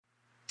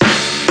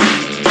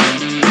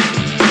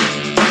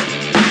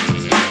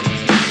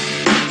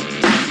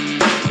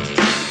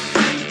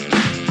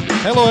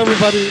Hello,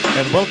 everybody,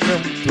 and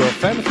welcome to a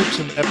fan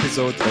fiction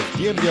episode of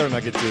DNVR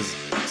Nuggets'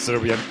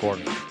 Serbian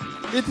Corner.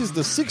 It is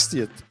the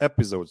 60th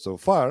episode so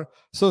far,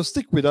 so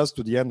stick with us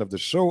to the end of the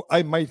show.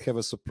 I might have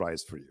a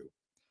surprise for you.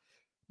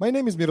 My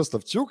name is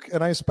Miroslav Ćuk,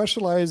 and I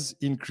specialize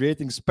in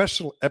creating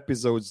special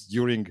episodes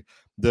during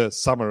the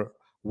summer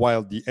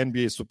while the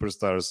NBA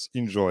superstars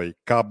enjoy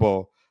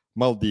Cabo,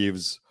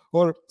 Maldives,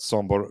 or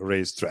Sombor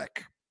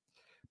racetrack.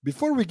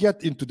 Before we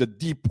get into the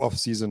deep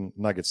off-season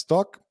Nuggets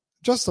talk,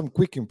 just some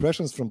quick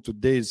impressions from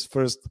today's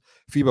first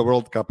FIBA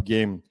World Cup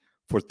game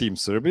for Team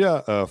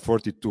Serbia, a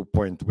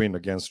 42-point win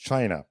against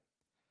China.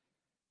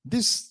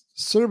 This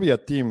Serbia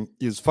team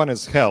is fun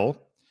as hell.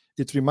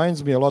 It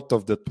reminds me a lot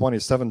of the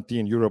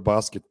 2017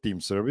 Eurobasket Team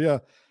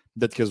Serbia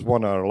that has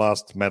won our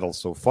last medal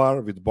so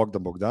far with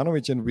Bogdan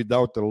Bogdanovic and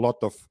without a lot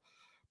of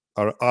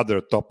our other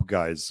top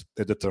guys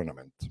at the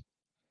tournament.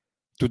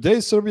 Today,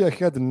 Serbia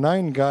had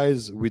 9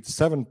 guys with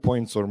 7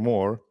 points or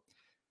more,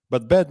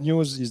 but bad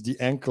news is the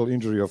ankle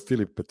injury of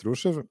Filip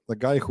Petrushev, a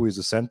guy who is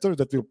a center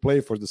that will play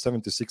for the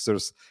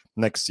 76ers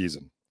next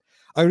season.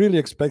 I really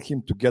expect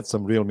him to get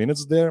some real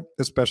minutes there,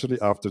 especially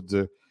after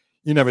the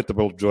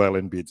inevitable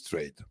Joel Embiid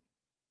trade.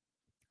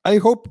 I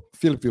hope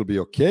Filip will be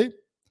okay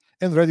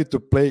and ready to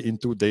play in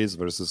 2 days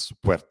versus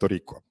Puerto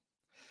Rico.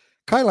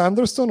 Kyle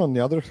Anderson, on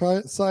the other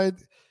side,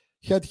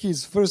 had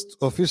his first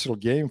official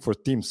game for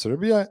Team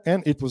Serbia,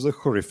 and it was a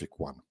horrific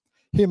one.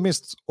 He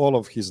missed all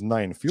of his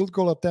 9 field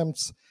goal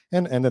attempts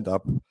and ended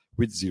up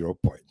with 0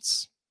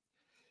 points.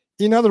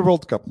 In other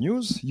World Cup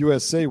news,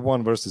 USA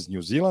won versus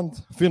New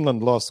Zealand,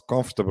 Finland lost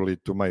comfortably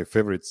to my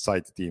favorite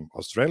side team,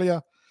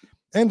 Australia,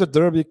 and the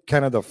derby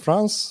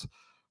Canada-France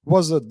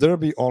was a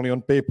derby only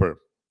on paper.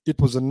 It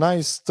was a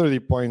nice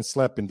 30-point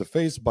slap in the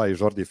face by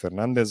Jordi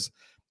Fernandez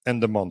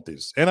and the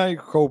Monties, and I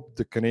hope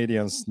the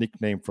Canadians'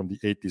 nickname from the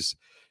 80s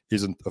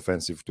isn't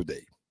offensive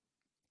today.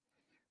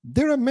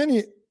 There are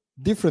many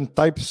different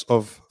types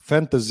of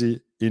fantasy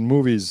in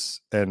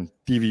movies and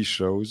TV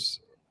shows,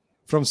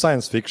 from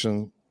science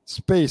fiction,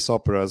 space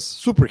operas,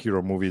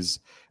 superhero movies,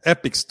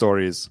 epic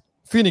stories,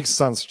 Phoenix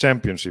Suns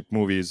championship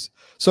movies,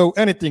 so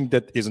anything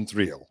that isn't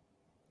real.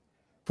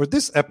 For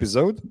this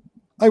episode,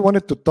 I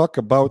wanted to talk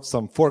about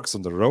some forks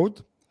on the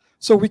road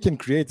so we can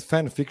create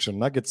fan fiction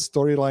Nuggets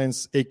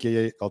storylines,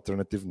 aka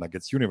alternative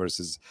Nuggets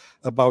universes,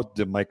 about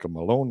the Michael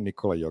Malone,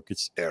 Nikola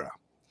Jokic era.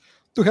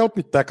 To help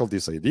me tackle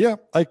this idea,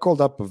 I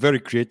called up a very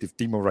creative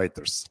team of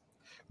writers.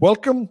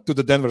 Welcome to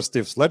the Denver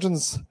Stiffs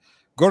legends,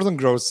 Gordon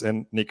Gross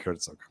and Nick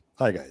Herzog.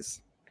 Hi,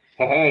 guys.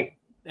 Hey.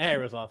 Hey,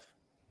 Rozoff.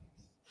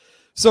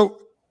 So,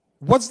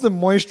 what's the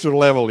moisture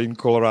level in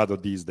Colorado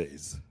these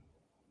days?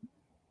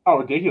 Oh,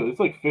 ridiculous. It's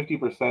like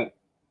 50%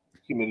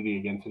 humidity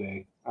again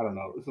today. I don't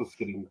know. This is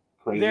getting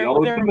crazy. It's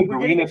been the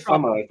greenest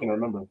summer I can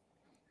remember.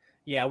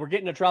 Yeah, we're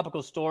getting a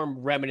tropical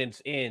storm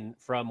remnants in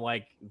from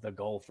like the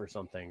Gulf or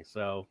something.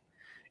 So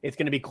it's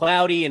going to be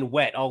cloudy and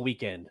wet all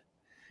weekend.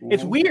 Mm-hmm.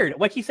 It's weird.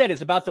 Like he said,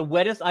 it's about the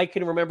wettest I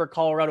can remember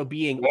Colorado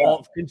being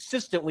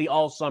consistently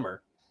all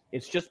summer.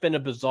 It's just been a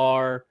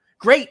bizarre.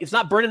 Great. It's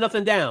not burning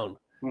nothing down.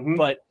 Mm-hmm.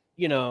 But,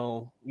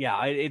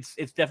 it's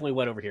definitely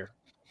wet over here.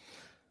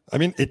 I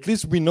mean, at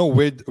least we know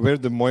where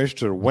the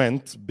moisture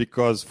went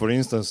because, for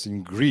instance,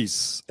 in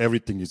Greece,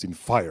 everything is in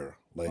fire.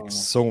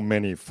 So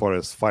many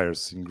forest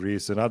fires in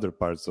Greece and other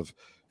parts of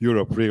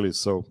Europe, really.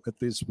 So at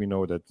least we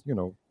know that,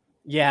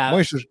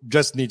 moisture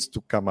just needs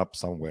to come up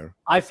somewhere.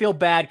 I feel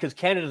bad because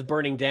Canada's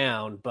burning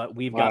down, but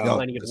we've got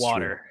plenty of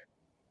water. True.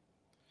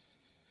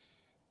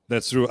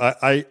 That's true.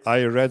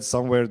 I read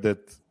somewhere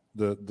that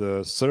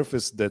the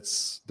surface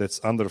that's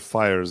under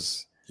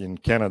fires in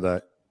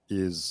Canada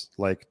is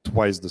like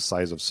twice the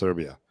size of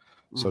Serbia.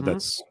 So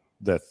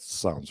that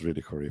sounds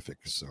really horrific.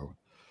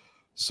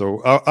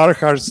 So our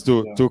hearts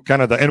to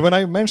Canada. And when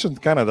I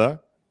mentioned Canada,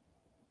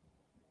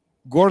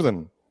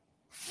 Gordon,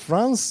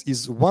 France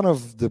is one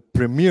of the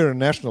premier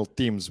national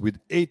teams with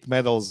 8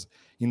 medals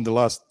in the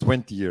last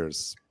 20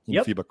 years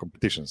in FIBA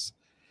competitions.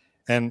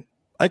 And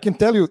I can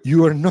tell you,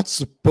 you are not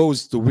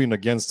supposed to win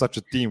against such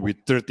a team with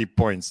 30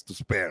 points to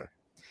spare.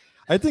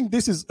 I think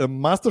this is a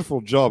masterful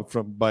job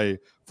by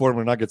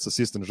former Nuggets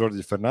assistant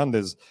Jordi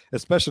Fernandez,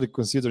 especially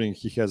considering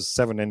he has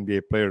 7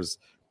 NBA players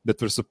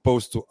that were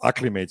supposed to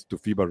acclimate to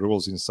FIBA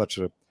rules in such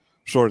a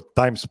short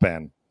time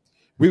span.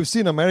 We've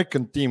seen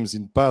American teams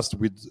in past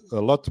with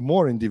a lot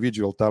more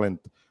individual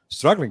talent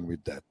struggling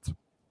with that.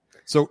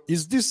 So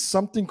is this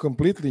something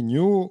completely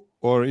new,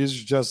 or is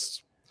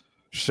just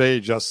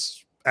Shea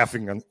just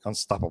effing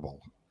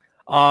unstoppable?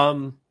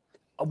 Well,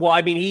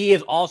 I mean, he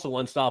is also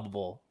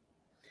unstoppable.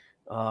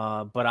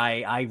 But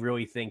I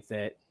really think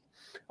that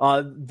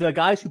the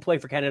guys who play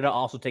for Canada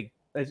also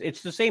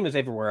it's the same as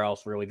everywhere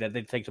else, really, that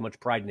they take so much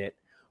pride in it.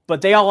 But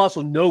they all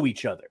also know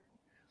each other.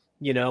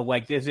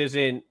 This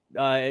isn't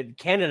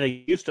Canada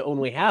used to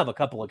only have a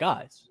couple of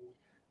guys.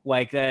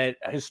 Like that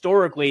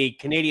historically,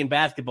 Canadian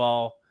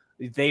basketball,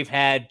 they've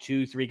had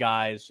 2-3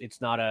 guys.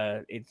 It's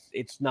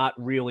not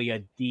really a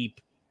deep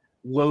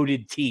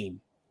loaded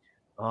team.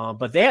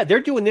 But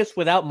they're doing this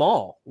without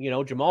Maul.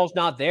 Jamal's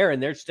not there,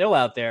 and they're still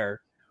out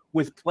there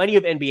with plenty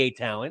of NBA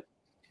talent.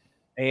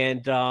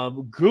 and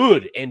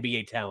good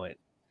NBA talent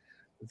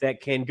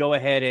that can go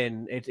ahead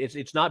and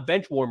it's not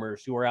bench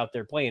warmers who are out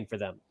there playing for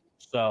them.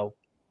 So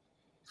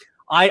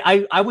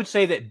I would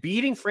say that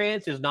beating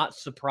France is not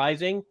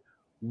surprising.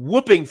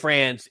 Whooping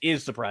France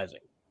is surprising.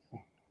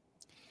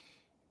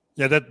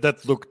 Yeah,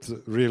 that looked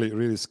really,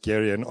 really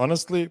scary. And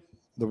honestly,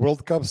 the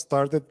World Cup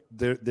started.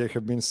 There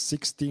have been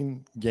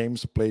 16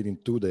 games played in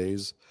 2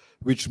 days,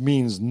 which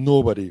means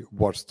nobody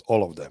watched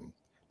all of them.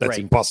 That's Right.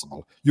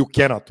 impossible. You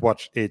cannot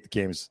watch 8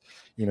 games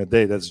in a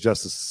day. That's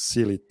just a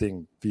silly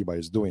thing FIBA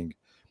is doing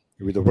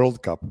with the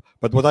World Cup.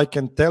 But what I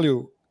can tell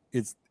you,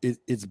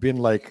 it's been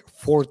like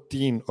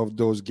 14 of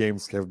those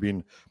games have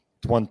been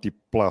 20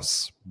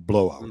 plus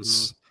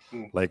blowouts.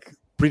 Like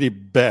pretty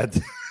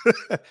bad,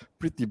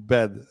 pretty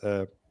bad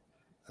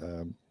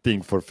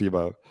thing for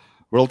FIBA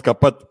World Cup.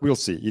 But we'll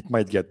see. It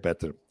might get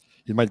better.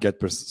 It might get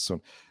better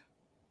soon.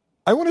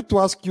 I wanted to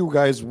ask you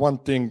guys one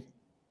thing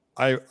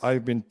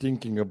I've been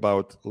thinking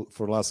about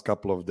for the last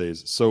couple of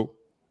days. So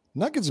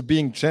Nuggets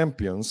being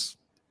champions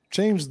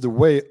changed the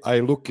way I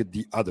look at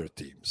the other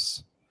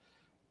teams.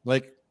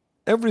 Like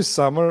every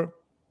summer,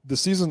 the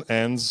season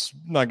ends,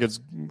 Nuggets,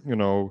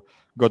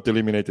 got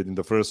eliminated in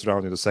the first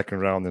round, in the second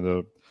round, in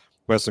the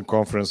Western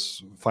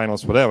Conference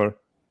Finals, whatever.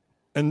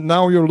 And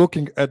now you're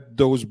looking at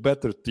those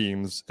better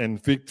teams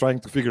and trying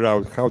to figure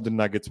out how the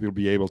Nuggets will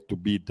be able to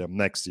beat them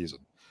next season.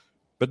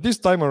 But this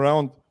time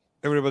around,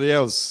 everybody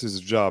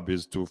else's job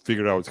is to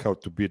figure out how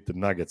to beat the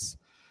Nuggets.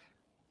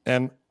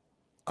 And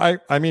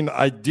I mean,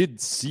 I did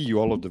see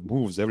all of the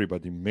moves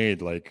everybody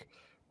made, like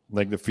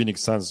the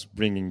Phoenix Suns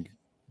bringing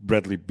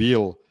Bradley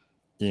Beal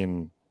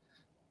in,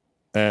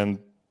 and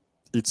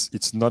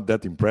it's not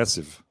that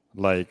impressive.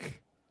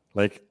 Like,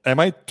 am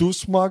I too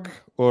smug,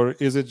 or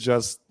is it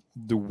just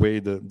the way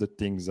the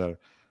things are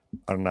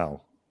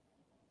now?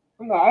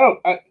 No.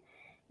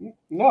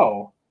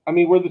 I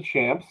mean, we're the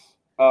champs.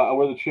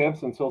 We're the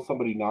champs until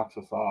somebody knocks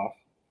us off,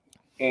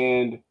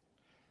 and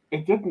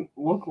it didn't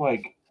look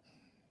like.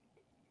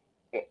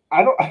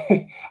 I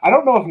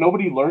don't know if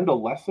nobody learned a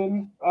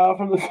lesson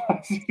from this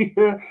last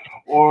year,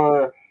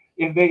 or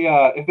if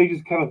they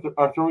just kind of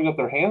are throwing up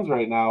their hands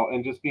right now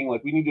and just being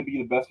like, we need to be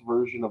the best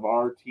version of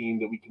our team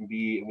that we can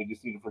be, and we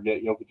just need to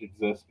forget Jokic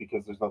exists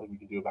because there's nothing we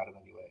can do about it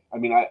anyway. I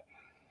mean,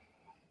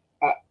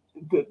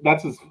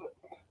 that's just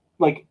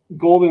like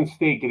Golden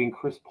State getting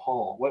Chris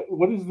Paul.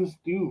 What does this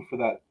do for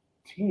that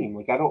team?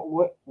 Like,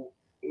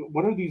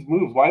 what are these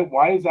moves?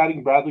 Why is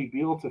adding Bradley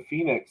Beal to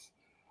Phoenix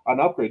an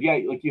upgrade? Yeah,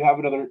 like you have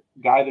another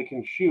guy that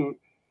can shoot.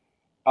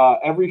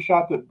 Every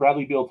shot that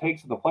Bradley Beal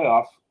takes in the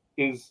playoffs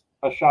is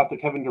a shot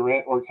that Kevin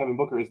Durant or Kevin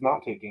Booker is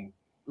not taking.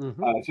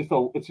 Mm-hmm.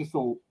 It's just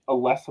a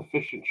less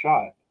efficient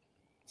shot.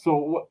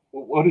 So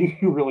what have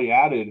you really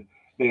added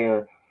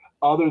there,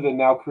 other than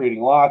now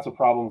creating lots of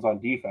problems on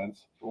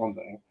defense? For one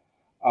thing,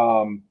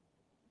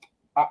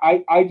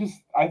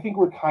 I think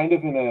we're kind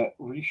of in a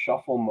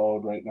reshuffle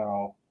mode right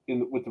now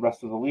with the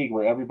rest of the league,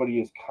 where everybody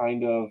is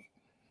kind of.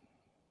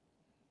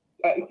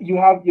 You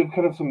have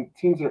kind of some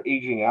teams that are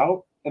aging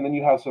out, and then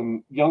you have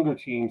some younger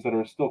teams that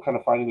are still kind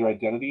of finding their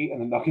identity.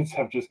 And the Nuggets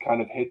have just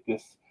kind of hit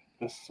this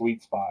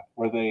sweet spot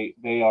where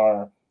they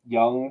are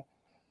young,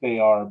 they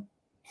are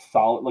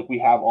solid. Like, we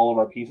have all of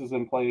our pieces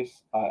in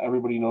place.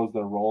 Everybody knows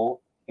their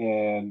role,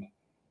 and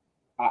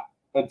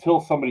until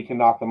somebody can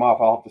knock them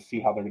off, I'll have to see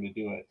how they're going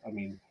to do it. I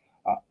mean,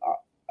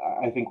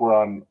 I think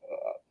we're in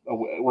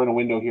a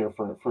window here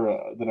for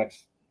the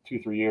next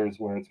 2-3 years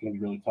where it's going to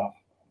be really tough.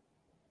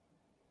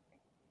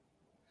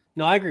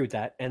 No, I agree with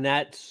that. And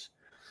that's,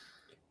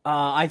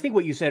 I think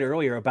what you said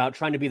earlier about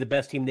trying to be the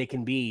best team they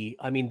can be,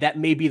 I mean, that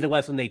may be the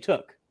lesson they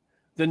took.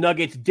 The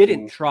Nuggets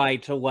didn't try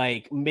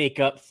to make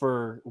up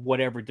for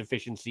whatever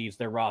deficiencies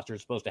their roster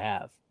is supposed to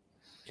have.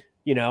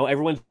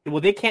 Everyone's,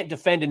 well, they can't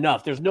defend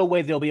enough. There's no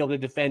way they'll be able to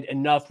defend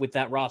enough with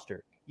that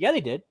roster. Yeah,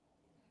 they did.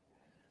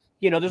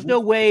 There's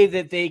no way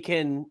that they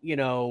can,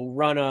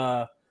 run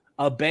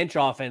a bench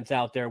offense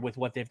out there with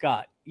what they've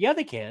got. Yeah,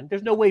 they can.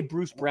 There's no way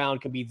Bruce Brown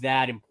can be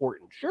that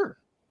important. Sure.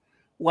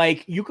 We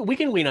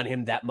can lean on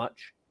him that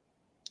much.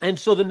 And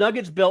so the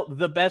Nuggets built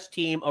the best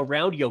team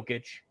around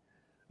Jokic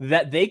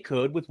that they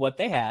could with what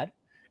they had,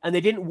 and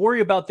they didn't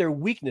worry about their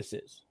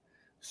weaknesses.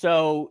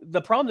 So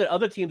the problem that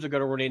other teams are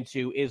going to run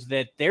into is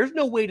that there's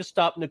no way to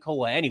stop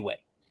Nikola anyway.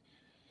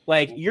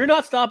 You're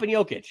not stopping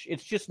Jokic.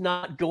 It's just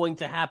not going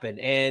to happen.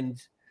 And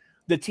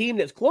the team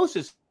that's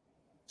closest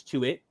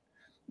to it,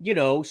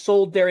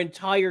 sold their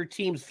entire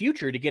team's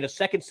future to get a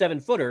second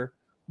 7-footer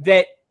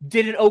that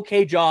did an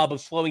okay job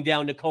of slowing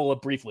down Nikola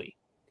briefly.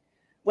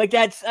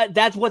 That's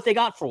what they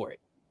got for it,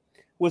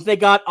 was they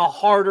got a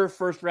harder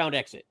first round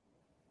exit.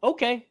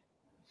 Okay.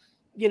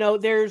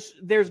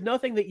 There's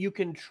nothing that you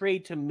can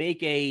trade to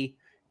make a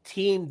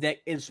team that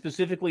is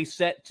specifically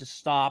set to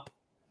stop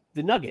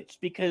the Nuggets,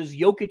 because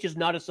Jokic is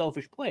not a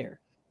selfish player.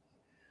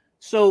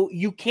 So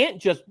you can't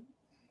just,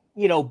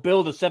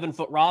 build a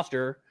 7-foot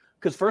roster,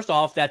 because first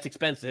off, that's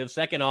expensive.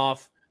 Second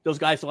off, those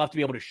guys still have to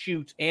be able to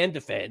shoot and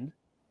defend.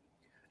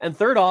 And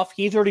third off,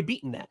 he's already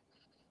beaten that.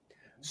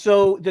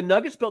 So the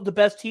Nuggets built the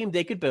best team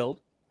they could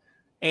build.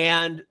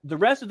 And the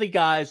rest of the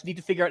guys need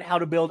to figure out how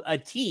to build a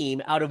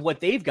team out of what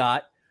they've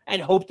got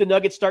and hope the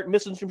Nuggets start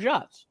missing some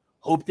shots.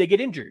 Hope they get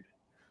injured.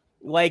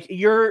 Like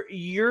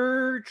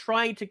you're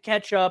trying to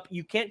catch up.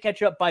 You can't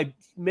catch up by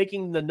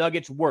making the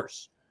Nuggets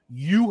worse.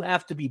 You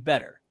have to be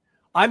better.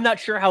 I'm not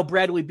sure how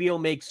Bradley Beal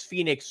makes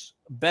Phoenix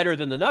better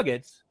than the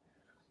Nuggets,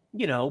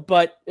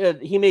 but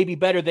he may be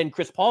better than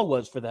Chris Paul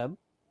was for them.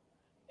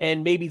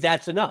 And maybe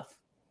that's enough.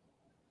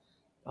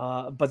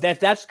 But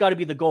that's got to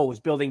be the goal, is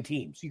building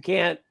teams. You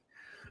can't,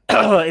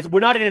 we're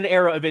not in an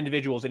era of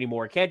individuals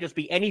anymore. It can't just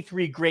be any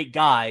three great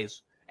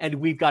guys and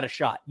we've got a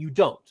shot. You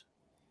don't.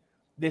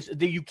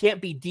 You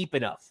can't be deep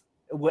enough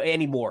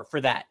anymore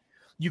for that.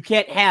 You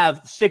can't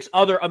have 6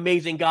 other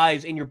amazing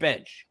guys in your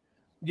bench.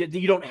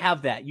 You don't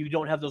have that. You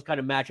don't have those kind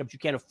of matchups. You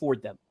can't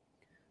afford them.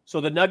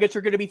 So the Nuggets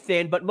are going to be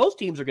thin, but most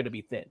teams are going to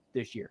be thin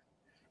this year.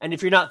 And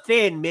if you're not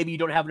thin, maybe you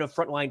don't have enough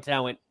frontline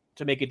talent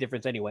to make a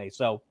difference anyway.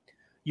 So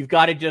you've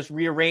got to just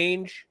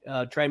rearrange,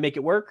 try and make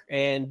it work.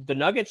 And the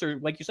Nuggets are,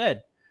 like you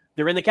said,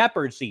 they're in the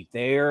catbird seat.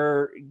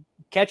 They're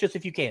catch us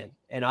if you can.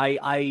 And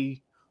I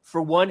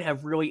for one,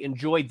 have really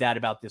enjoyed that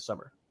about this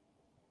summer.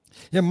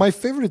 Yeah, my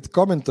favorite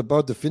comment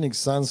about the Phoenix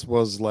Suns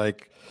was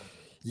like,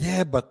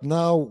 yeah, but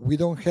now we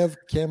don't have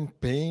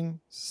campaign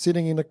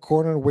sitting in a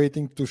corner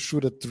waiting to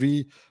shoot a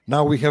 3.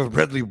 Now we have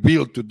Bradley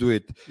Beal to do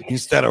it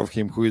instead of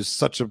him, who is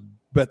such a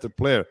better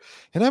player.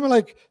 And I'm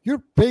like,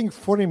 you're paying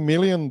 $40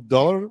 million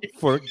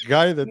for a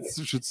guy that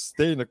should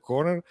stay in a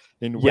corner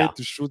and wait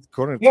to shoot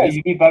corner Yeah, threes?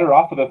 you'd be better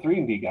off with a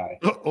 3-and-D guy.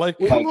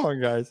 Come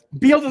on, guys.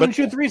 Beal doesn't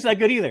shoot threes that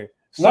good either.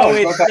 So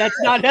that's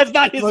not his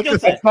skill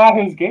set. That's not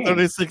his game.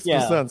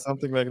 36%,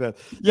 something like that.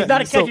 Yeah, he's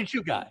not a catch and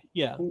shoot guy.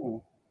 Yeah.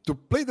 To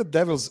play the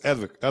devil's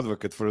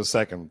advocate for a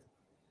second,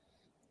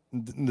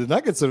 the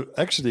Nuggets are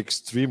actually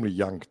extremely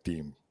young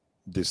team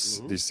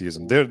this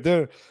season.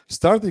 Their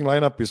starting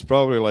lineup is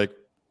probably like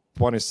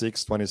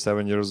 26,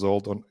 27 years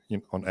old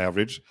on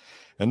average.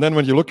 And then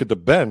when you look at the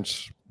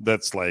bench,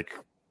 that's like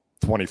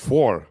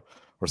 24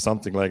 or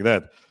something like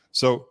that.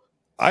 So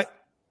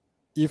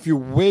if you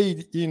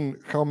weigh in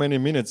how many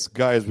minutes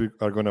guys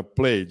are going to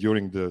play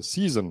during the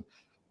season,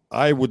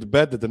 I would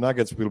bet that the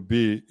Nuggets will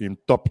be in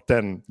top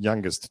 10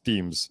 youngest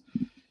teams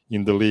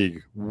in the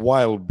league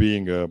while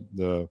being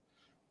the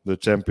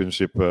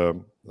championship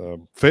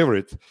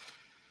favorite.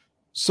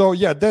 So,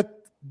 yeah,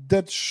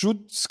 that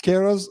should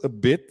scare us a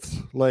bit.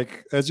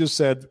 Like, as you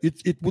said,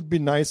 it would be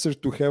nicer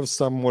to have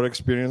some more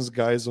experienced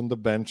guys on the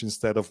bench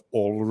instead of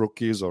all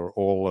rookies or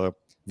all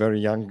very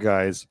young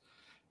guys.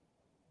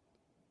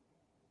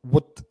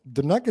 What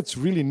the Nuggets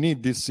really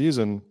need this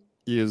season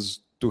is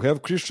to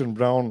have Christian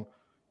Brown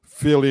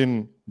fill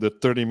in the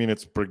 30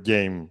 minutes per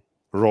game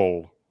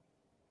role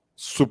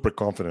super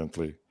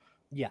confidently.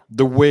 Yeah.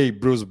 The way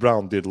Bruce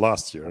Brown did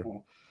last year.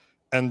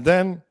 And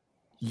then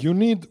you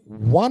need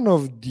one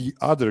of the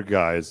other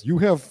guys. You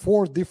have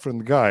 4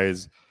 different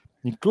guys,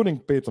 including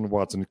Peyton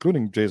Watson,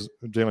 including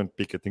Jalen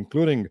Pickett,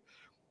 including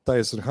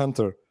Tyson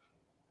Hunter.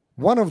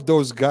 One of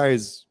those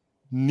guys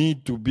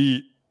need to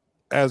be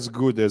as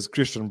good as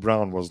Christian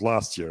Brown was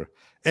last year.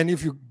 And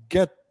if you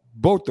get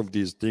both of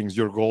these things,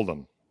 you're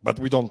golden. But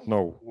we don't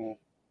know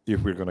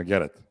if we're going to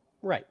get it.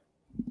 Right.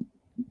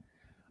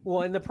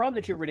 Well, and the problem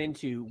that you run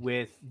into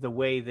with the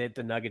way that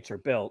the Nuggets are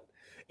built,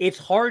 it's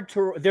hard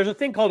to – there's a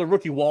thing called a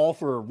rookie wall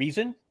for a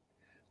reason.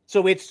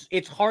 So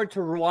it's hard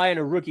to rely on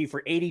a rookie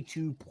for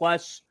 82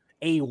 plus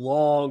a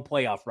long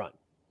playoff run.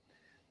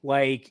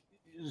 Like,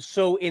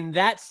 so in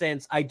that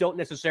sense, I don't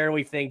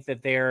necessarily think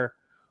that they're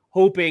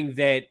hoping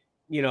that,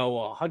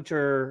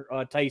 Hunter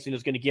Tyson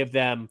is going to give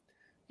them,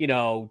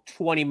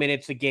 20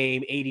 minutes a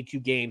game, 82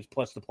 games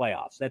plus the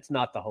playoffs. That's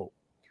not the hope.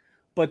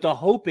 But the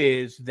hope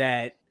is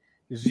that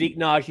Zeke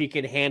Naji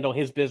can handle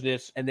his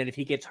business. And then if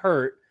he gets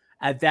hurt,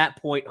 at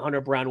that point,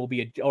 Hunter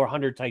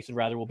Tyson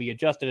will be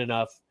adjusted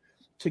enough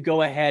to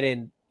go ahead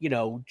and,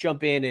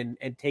 jump in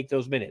and take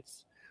those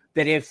minutes.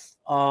 That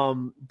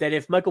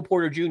if Michael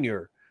Porter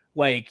Jr.,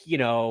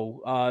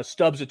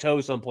 stubs a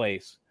toe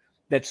someplace,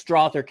 that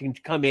Strother can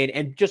come in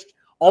and just,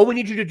 all we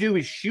need you to do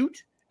is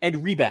shoot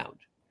and rebound.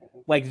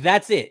 Like,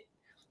 that's it.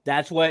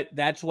 That's what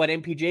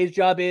MPJ's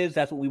job is.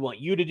 That's what we want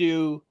you to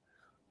do.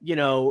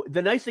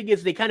 The nice thing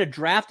is they kind of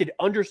drafted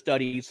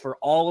understudies for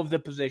all of the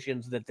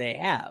positions that they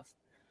have.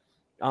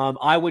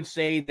 I would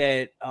say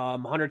that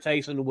Hunter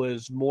Tyson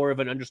was more of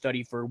an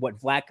understudy for what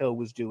Vlatko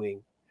was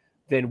doing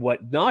than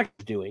what Naj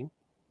was doing.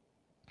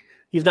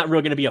 He's not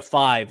really going to be a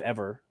 5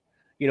 ever.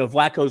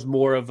 Vlatko's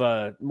more of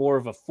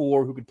a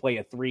 4 who could play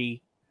a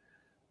 3.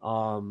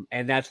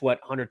 And that's what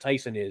Hunter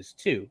Tyson is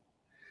too.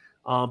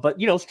 But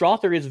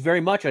Strother is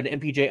very much an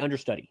MPJ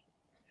understudy.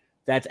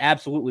 That's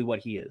absolutely what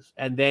he is.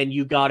 And then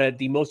you got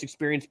the most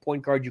experienced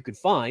point guard you could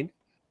find,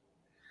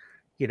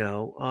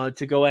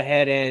 to go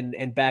ahead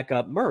and back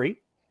up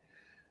Murray.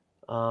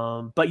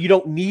 But you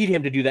don't need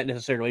him to do that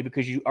necessarily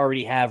because you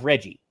already have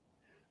Reggie.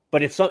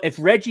 But if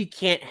Reggie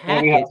can't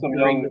hack we have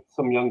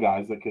some young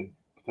guys that could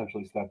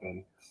potentially step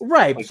in.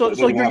 Right. So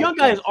your young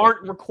guys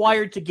aren't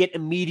required to get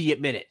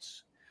immediate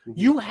minutes. Mm-hmm.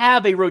 You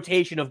have a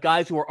rotation of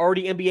guys who are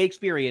already NBA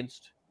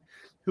experienced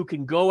who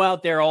can go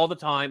out there all the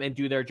time and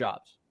do their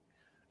jobs.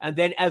 And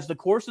then as the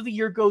course of the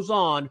year goes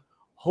on,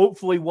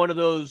 hopefully one of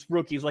those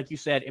rookies, like you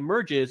said,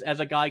 emerges as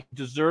a guy who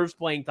deserves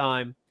playing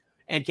time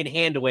and can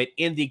handle it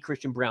in the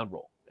Christian Braun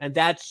role. And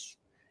that's,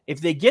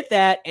 if they get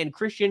that and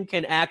Christian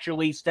can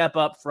actually step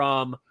up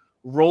from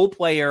role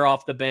player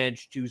off the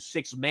bench to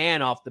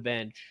 6-man off the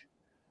bench,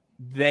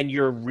 then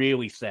you're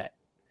really set.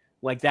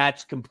 Like,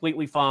 that's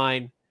completely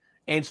fine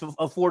and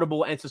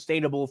affordable and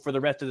sustainable for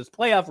the rest of this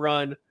playoff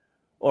run,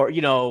 or,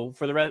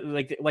 for the rest,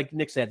 like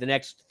Nick said, the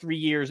next 3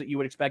 years that you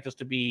would expect us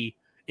to be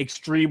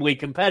extremely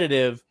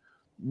competitive.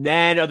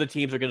 Then other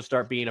teams are going to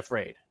start being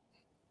afraid,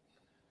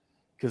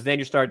 because then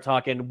you start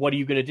talking, what are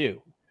you going to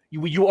do?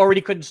 You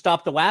already couldn't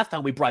stop the last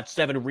time we brought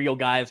 7 real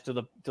guys to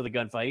the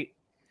gunfight.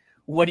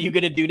 What are you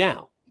going to do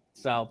now?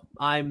 So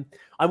I'm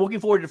looking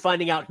forward to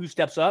finding out who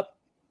steps up.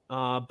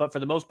 But for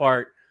the most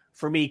part,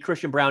 for me,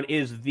 Christian Braun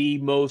is the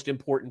most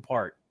important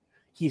part.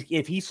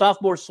 If he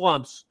sophomore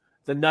slumps,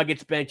 the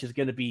Nuggets bench is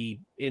going to be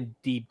in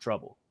deep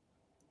trouble.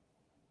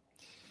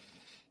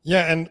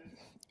 Yeah, and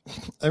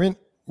I mean,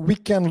 we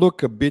can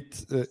look a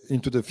bit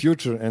into the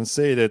future and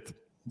say that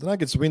the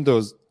Nuggets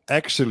windows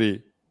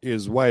actually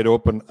is wide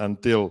open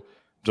until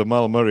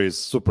Jamal Murray's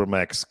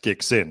Supermax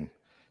kicks in.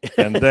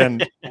 And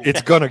then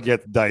it's going to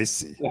get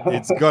dicey.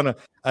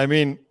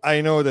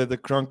 I know that the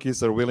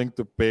Cronkies are willing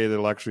to pay the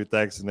luxury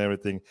tax and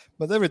everything,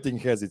 but everything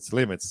has its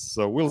limits.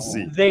 So we'll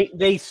see.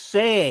 They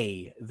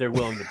say they're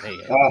willing to pay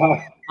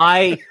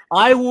it.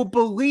 I will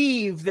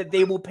believe that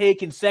they will pay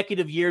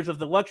consecutive years of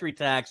the luxury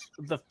tax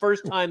the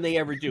first time they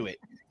ever do it.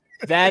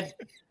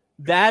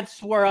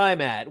 That's where I'm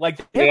at. Like,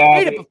 they've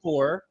paid it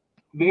before.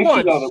 The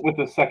issue, though, with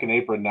the second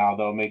apron now,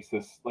 though, makes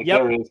this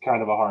there is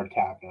kind of a hard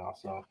cap now.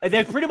 So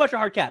there's pretty much a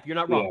hard cap. You're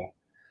not wrong.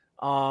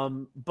 Yeah.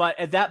 But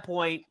at that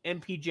point,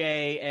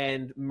 MPJ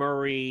and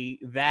Murray,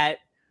 that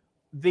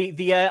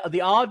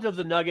the odds of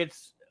the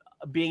Nuggets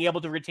being able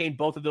to retain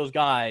both of those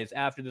guys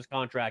after this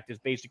contract is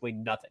basically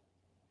nothing.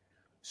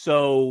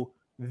 So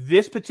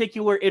this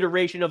particular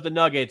iteration of the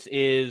Nuggets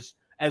is,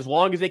 as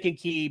long as they can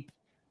keep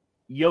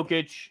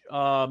Jokic,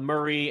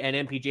 Murray,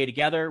 and MPJ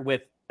together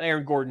with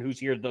Aaron Gordon, who's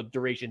here the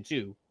duration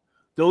too.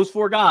 Those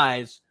 4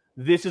 guys,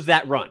 this is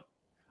that run.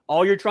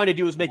 All you're trying to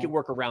do is make it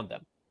work around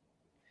them.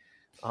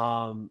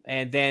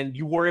 And then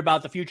you worry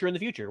about the future in the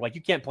future. Like,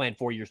 you can't plan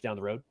 4 years down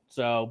the road.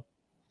 So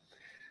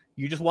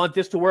you just want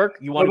this to work.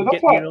 You want to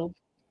get,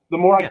 the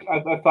more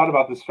I've thought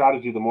about this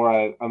strategy, the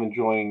more I'm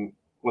enjoying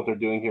what they're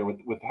doing here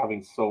with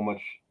having so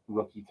much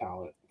rookie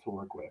talent to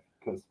work with.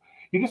 Because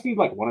you just need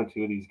like 1 or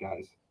 2 of these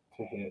guys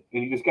to hit.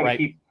 And you just got to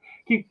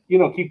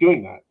keep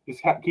doing that.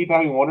 Just keep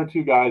having 1 or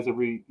 2 guys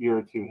every year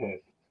or 2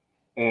 hit,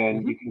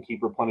 and you can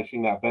keep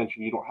replenishing that bench,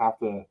 and you don't have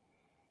to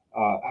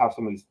have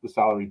some of the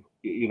salary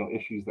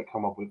issues that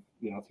come up with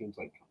teams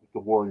like the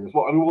Warriors.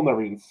 Well, I mean, we'll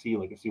never even see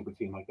like a super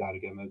team like that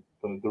again.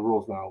 The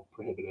rules now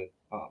prohibit it.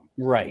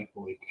 Right.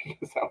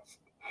 Because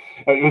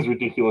it was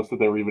ridiculous that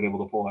they were even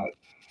able to pull that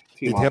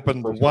team. It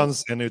happened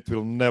once, and it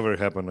will never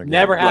happen again.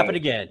 Never happen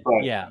again.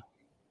 Right. Yeah.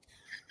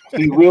 So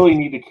you really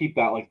need to keep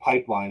that like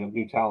pipeline of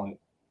new talent.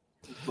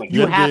 Like,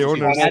 you have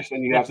to.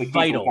 That's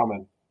vital.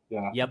 Coming.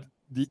 Yeah. Yep.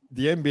 The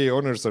NBA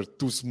owners are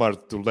too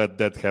smart to let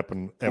that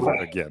happen ever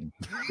again.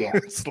 Yeah.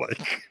 It's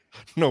like,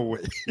 no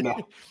way. No.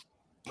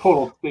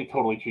 They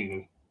totally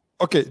cheated.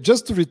 Okay,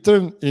 just to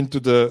return into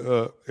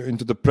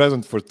the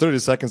present for 30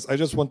 seconds, I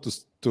just want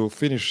to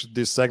finish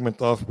this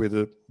segment off with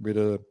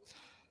a.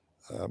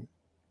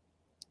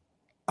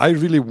 I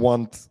really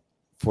want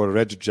for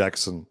Reggie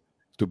Jackson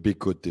to be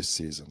good this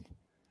season,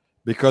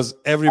 because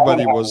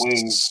everybody was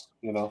wings,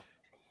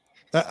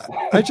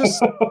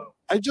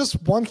 I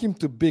just want him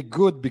to be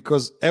good,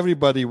 because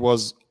everybody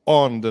was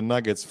on the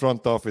Nuggets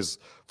front office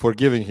for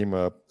giving him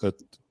a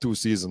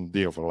 2-season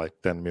deal for like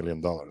 $10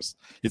 million.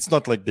 It's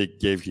not like they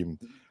gave him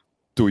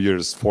 2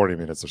 years, 40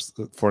 million.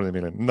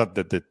 Not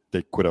that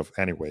they could have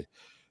anyway.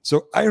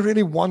 So I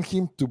really want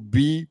him to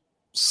be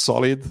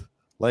solid,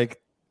 like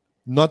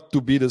not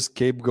to be the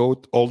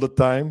scapegoat all the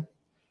time.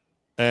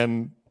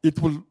 And it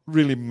will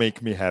really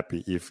make me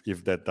happy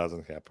if that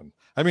doesn't happen.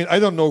 I mean, I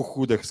don't know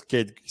who the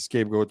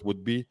scapegoat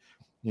would be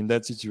in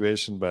that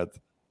situation, but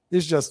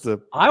it's just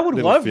I would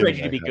love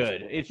Reggie to be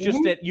good. It's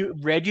just that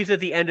Reggie's at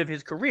the end of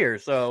his career,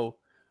 so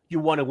you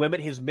want to limit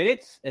his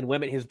minutes and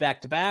limit his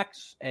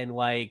back-to-backs, and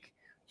like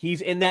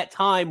he's in that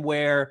time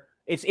where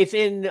it's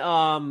in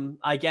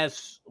I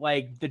guess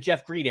like the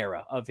Jeff Green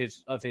era of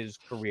his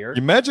career.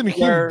 Imagine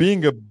him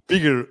being a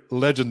bigger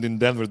legend in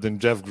Denver than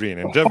Jeff Green,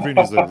 and Jeff Green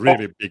is a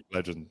really big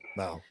legend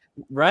now.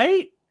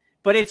 Right?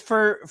 But it's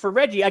for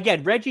Reggie.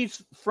 Again,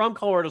 Reggie's from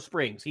Colorado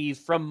Springs. He's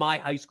from my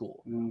high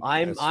school.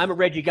 I'm a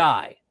Reggie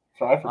guy.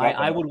 So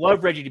I would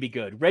love Reggie to be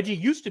good. Reggie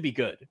used to be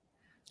good.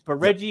 But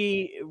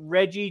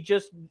Reggie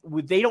just,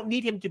 they don't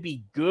need him to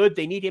be good.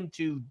 They need him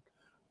to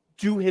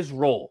do his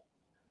role.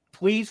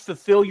 Please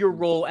fulfill your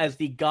role as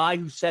the guy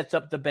who sets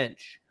up the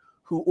bench,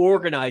 who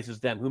organizes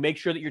them, who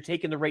makes sure that you're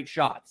taking the right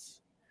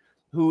shots,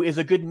 who is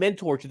a good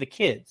mentor to the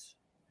kids,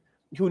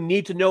 who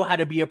need to know how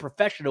to be a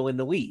professional in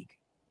the league.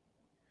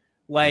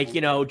 Like,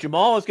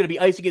 Jamal is going to be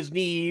icing his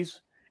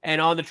knees and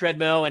on the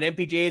treadmill, and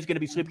MPJ is going to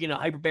be sleeping in a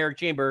hyperbaric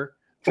chamber,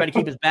 trying to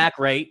keep his back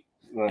right,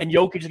 and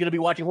Jokic is going to be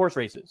watching horse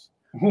races.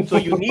 So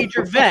you need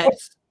your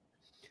vets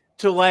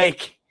to,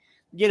 like,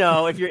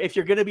 if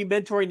you're going to be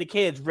mentoring the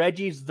kids,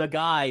 Reggie's the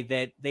guy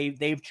that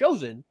they've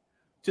chosen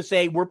to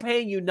say, we're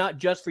paying you not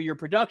just for your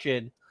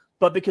production,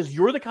 but because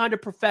you're the kind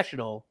of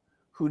professional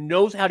who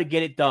knows how to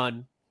get it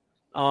done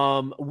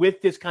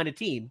with this kind of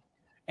team,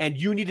 and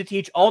you need to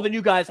teach all the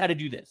new guys how to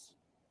do this.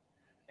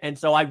 And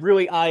so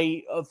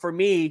for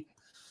me,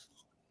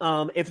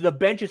 if the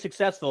bench is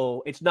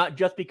successful, it's not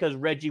just because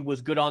Reggie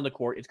was good on the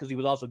court. It's because he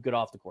was also good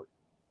off the court.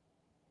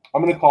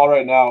 I'm going to call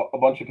right now a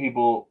bunch of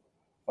people,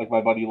 like my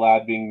buddy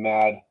Ladd, being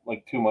mad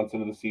like 2 months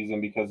into the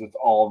season because it's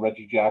all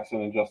Reggie Jackson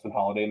and Justin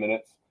Holiday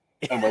minutes.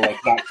 And we're like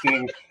not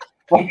seeing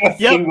like a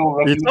single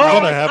Reggie. It's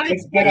going to happen.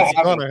 It's going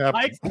to happen.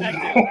 I expect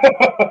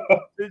it.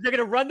 They're going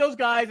to run those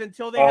guys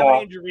until they have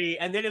an injury.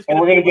 And then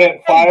we're going to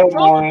get Fire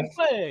Morris.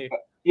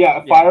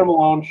 Yeah, Fire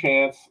Malone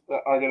chants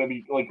are going to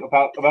be like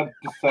about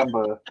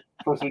December,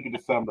 first week of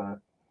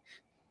December.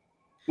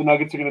 The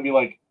Nuggets are going to be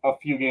like a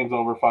few games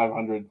over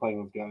 500 playing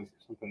those guys.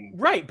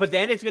 Right, but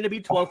then it's going to be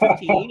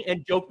 12-15,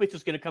 and Jokic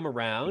is going to come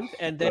around,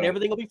 and then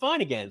everything will be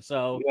fine again.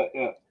 So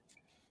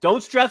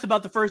don't stress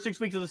about the first 6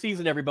 weeks of the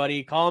season,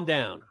 everybody. Calm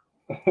down.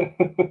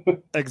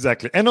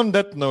 Exactly. And on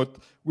that note,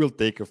 we'll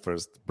take a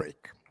first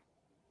break.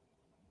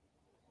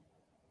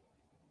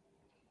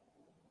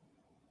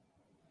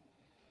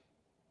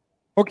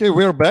 Okay,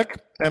 we're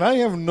back, and I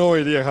have no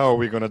idea how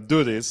we're going to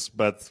do this,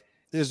 but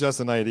it's just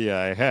an idea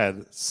I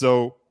had.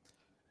 So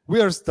we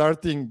are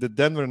starting the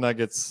Denver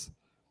Nuggets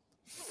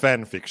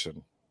fan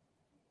fiction.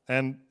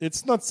 And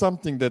it's not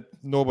something that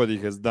nobody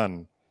has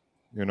done,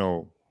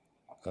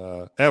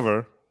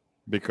 ever,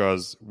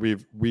 because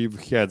we've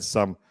had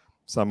some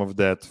of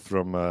that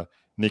from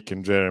Nick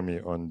and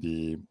Jeremy on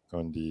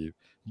the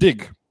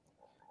Dig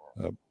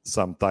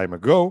some time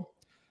ago.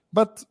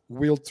 But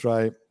we'll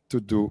try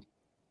to do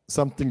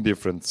something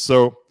different.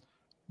 So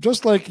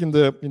just like in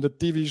the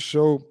TV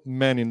show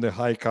Man in the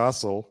High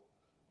Castle,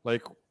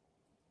 like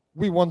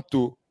we want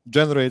to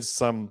generate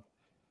some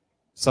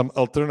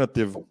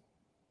alternative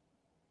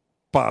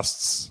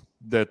pasts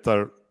that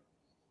are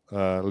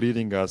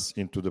leading us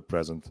into the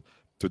present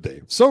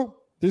today. So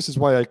this is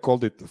why I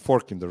called it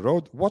Fork in the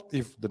Road. What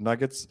if the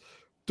Nuggets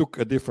took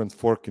a different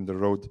fork in the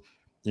road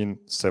in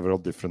several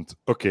different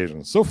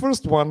occasions? So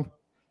first one,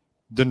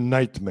 the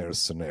nightmare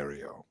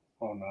scenario.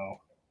 Oh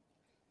no.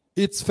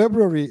 It's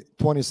February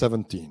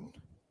 2017.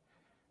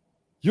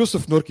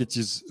 Yusuf Nurkic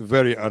is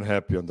very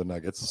unhappy on the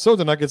Nuggets. So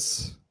the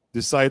Nuggets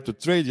decide to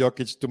trade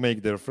Jokic to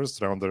make their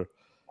first rounder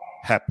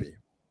happy.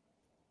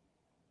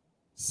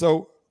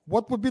 So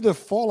what would be the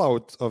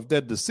fallout of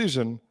that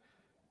decision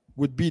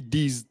would be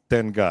these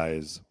 10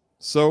 guys.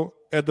 So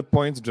at the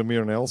point,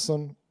 Jameer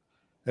Nelson.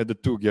 At the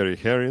 2, Gary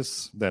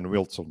Harris. Then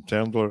Wilson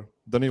Chandler,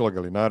 Danilo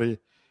Gallinari,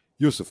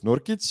 Yusuf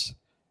Nurkic.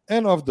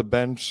 And off the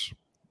bench,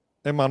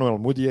 Emmanuel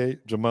Mudiay,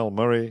 Jamal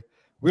Murray,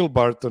 Will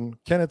Barton,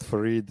 Kenneth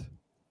Farid,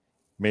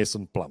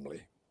 Mason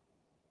Plumlee.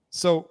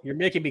 So you're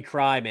making me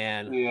cry,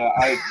 man. Yeah,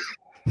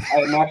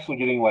 I'm actually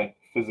getting like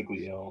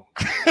physically ill.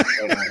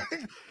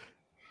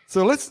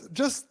 So let's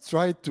just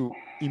try to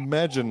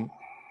imagine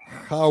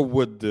how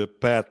would the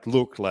path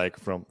look like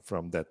from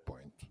that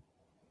point.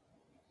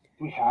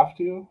 We have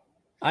to.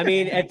 I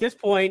mean, at this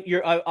point,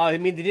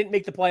 they didn't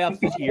make the playoffs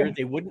this year.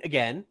 They wouldn't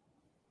again.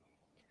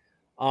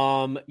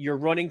 You're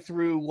running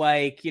through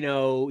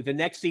the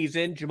next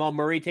season. Jamal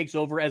Murray takes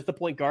over as the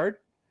point guard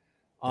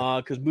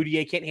because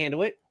Mudiay can't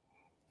handle it,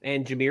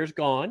 and Jameer's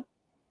gone.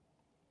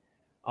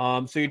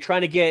 So you're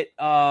trying to get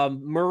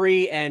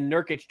Murray and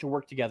Nurkic to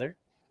work together,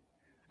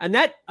 and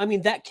that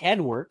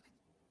can work.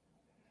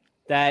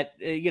 That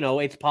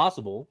it's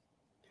possible.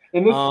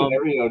 In this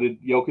scenario,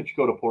 did Jokic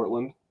go to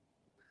Portland?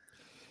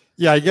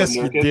 Yeah, I guess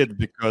he did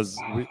because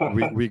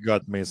we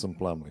got Mason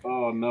Plumlee.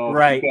 Oh no!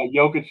 Right,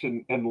 Jokic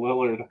and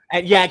Lillard.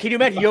 And can you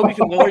imagine Jokic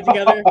and Lillard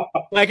together?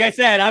 Like I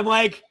said, I'm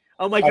like,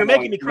 you're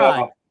making me cry.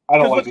 No, I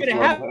don't like what's this going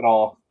to happen at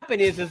all.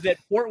 Is that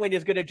Portland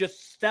is going to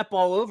just step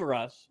all over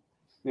us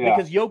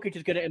because Jokic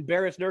is going to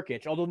embarrass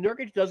Nurkic. Although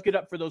Nurkic does get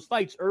up for those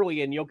fights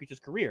early in Jokic's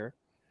career.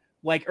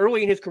 Like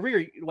early in his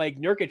career, like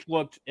Nurkic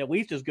looked at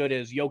least as good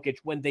as Jokic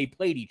when they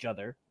played each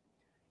other.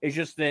 It's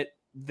just that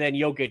then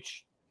Jokic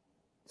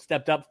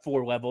stepped up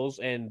 4 levels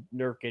and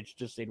Nurkic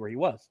just stayed where he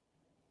was.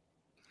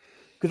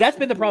 Because that's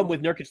been the problem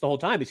with Nurkic the whole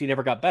time is he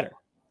never got better.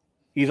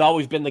 He's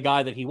always been the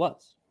guy that he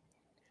was.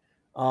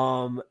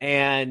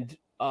 And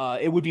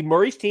it would be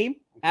Murray's team.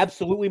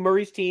 Absolutely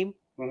Murray's team.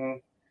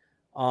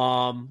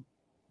 Mm-hmm.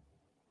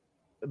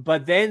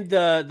 But then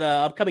the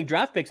upcoming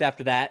draft picks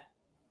after that,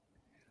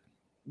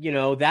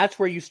 that's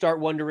where you start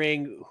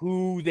wondering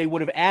who they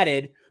would have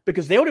added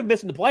because they would have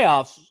missed in the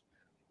playoffs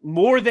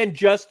more than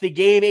just the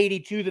game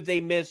 82 that they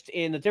missed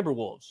in the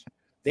Timberwolves.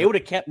 They would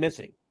have kept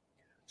missing.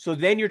 So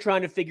then you're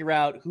trying to figure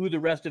out who the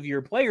rest of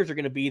your players are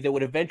going to be that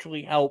would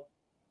eventually help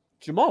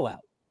Jamal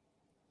out.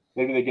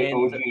 Maybe they get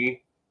OG.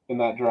 in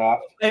that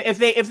draft.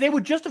 If they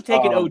would just have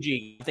taken OG,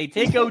 if they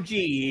take OG,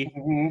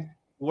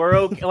 we're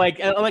okay. Like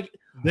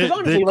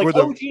honestly, like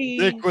OG,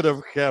 they could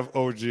have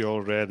OG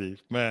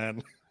already,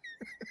 man.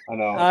 I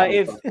know.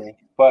 If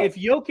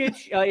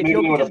Jokic, if maybe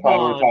Jokic they would have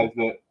prioritized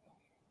it.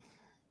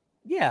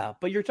 Yeah,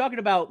 but you're talking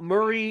about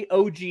Murray,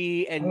 OG,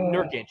 and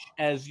Nurkic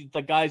as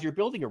the guys you're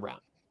building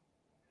around,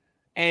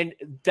 and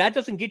that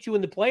doesn't get you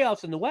in the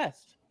playoffs in the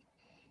West.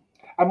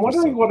 I'm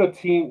wondering what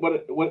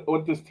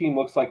this team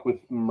looks like with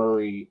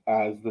Murray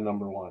as the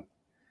number one.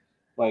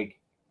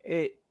 Like,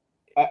 I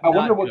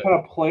wonder what kind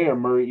of player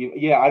Murray.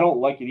 Yeah, I don't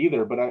like it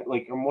either, but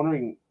I'm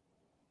wondering,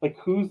 like,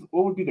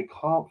 what would be the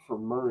comp for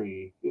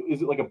Murray?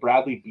 Is it like a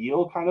Bradley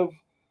Beal kind of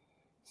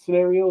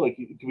scenario? Like,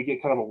 do we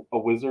get kind of a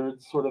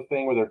Wizards sort of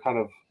thing where they're kind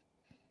of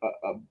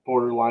a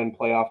borderline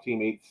playoff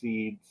team, 8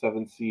 seed,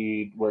 7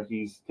 seed, where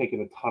he's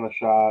taking a ton of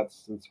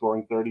shots and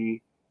scoring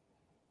 30,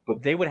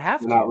 but they would have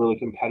to. Not really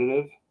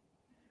competitive.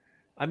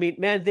 I mean,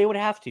 man, they would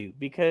have to,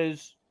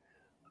 because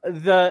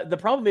the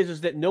problem is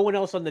that no one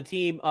else on the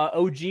team.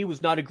 OG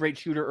was not a great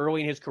shooter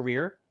early in his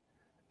career,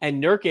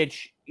 and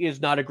Nurkic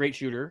is not a great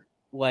shooter.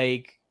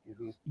 Like,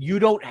 you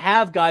don't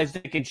have guys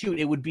that can shoot.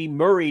 It would be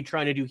Murray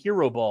trying to do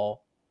hero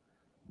ball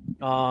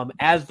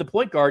as the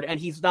point guard, and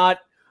he's not.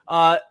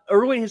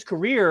 Early in his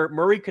career,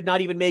 Murray could not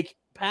even make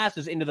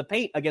passes into the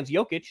paint against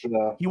Jokic.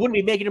 No. He wouldn't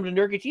be making them to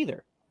Nurkic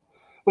either.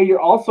 But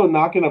you're also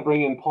not going to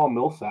bring in Paul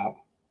Millsap.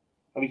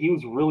 I mean, he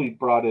was really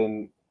brought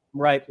in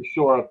to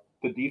shore up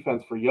the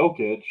defense for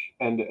Jokic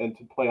and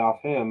to play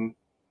off him.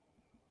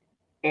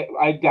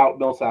 I doubt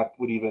Millsap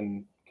would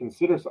even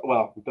consider.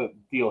 Well, the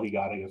deal he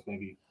got, I guess,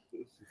 maybe.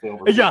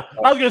 Yeah,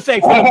 I was going to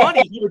say, for the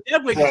money, he would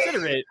definitely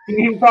consider it.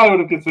 He probably would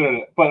have considered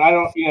it, but I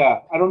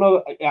don't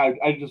know.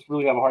 I just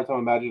really have a hard time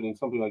imagining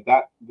something like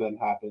that then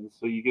happens.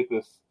 So you get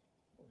this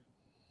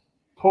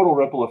total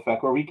ripple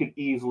effect where we could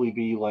easily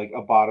be like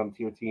a bottom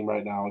tier team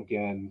right now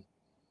again,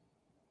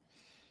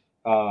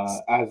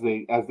 as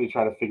they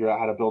try to figure out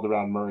how to build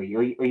around Murray,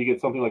 or you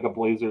get something like a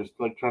Blazers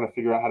like trying to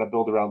figure out how to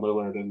build around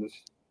Lillard, and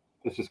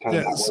it's just kind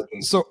of not working.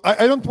 So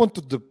I don't want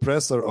to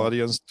depress our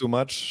audience too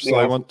much, so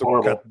I want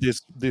to cut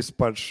this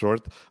part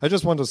short. I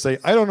just want to say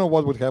I don't know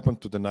what would happen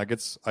to the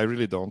Nuggets. I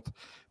really don't.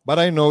 But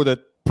I know that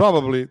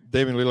probably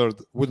Damian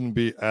Lillard wouldn't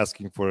be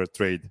asking for a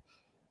trade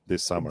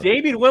this summer.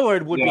 Damian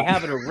Lillard would be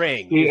having a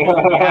ring.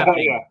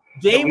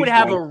 They would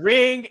have a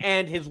ring,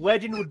 and his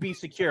legend would be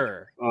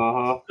secure.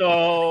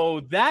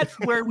 So that's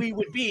where we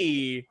would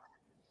be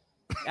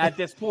at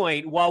this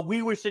point, while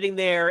we were sitting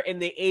there in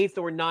the 8th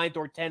or 9th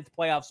or 10th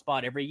playoff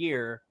spot every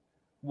year,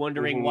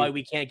 wondering why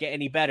we can't get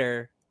any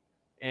better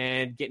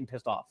and getting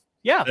pissed off.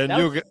 Yeah,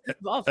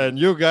 awesome. And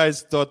you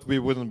guys thought we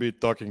wouldn't be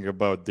talking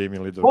about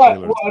Damian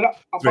Lillard.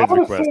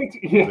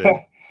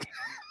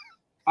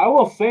 I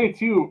will say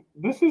too,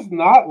 this is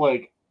not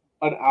like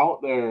an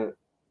out there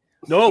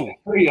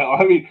scenario.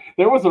 I mean,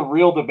 there was a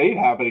real debate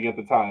happening at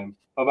the time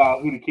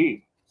about who to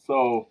keep.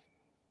 So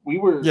we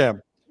were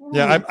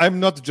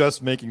I'm not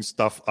just making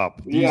stuff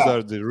up. These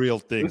are the real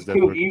things that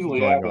were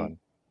going on.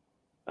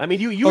 I mean,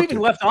 you even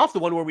left off the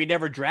one where we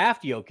never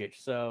draft Jokic,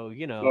 so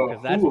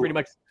because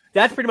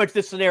that's pretty much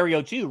this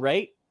scenario too,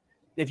 right?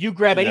 If you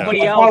grab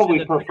anybody else in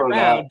the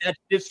round,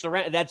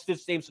 that's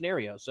this same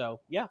scenario.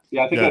 So I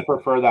think I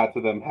prefer that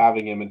to them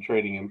having him and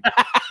trading him.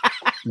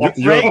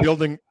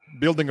 You're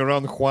building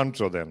around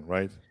Juancho then,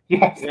 right?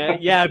 Yes.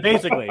 Yeah,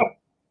 basically.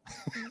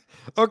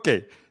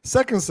 Okay,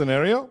 second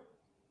scenario.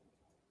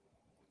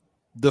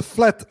 The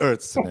flat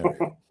Earth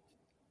scenario.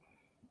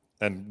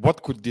 And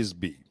what could this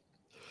be?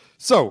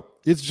 So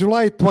it's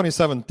July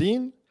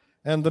 2017,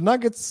 and the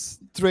Nuggets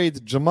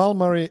trade Jamal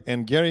Murray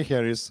and Gary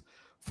Harris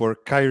for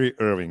Kyrie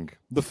Irving.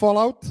 The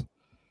fallout: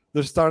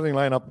 the starting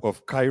lineup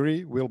of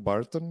Kyrie, Will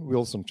Barton,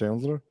 Wilson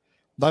Chandler,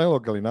 Danilo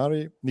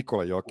Gallinari,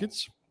 Nikola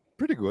Jokic,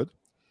 pretty good.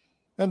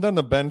 And then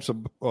a bench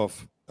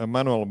of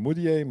Emmanuel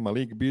Mudiay,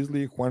 Malik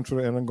Beasley,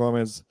 Juancho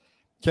Hernangomez,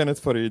 Kenneth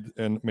Farid,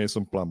 and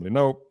Mason Plumlee.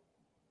 Now,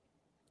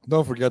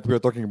 don't forget, we are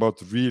talking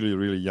about really,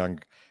 really young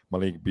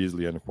Malik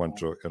Beasley and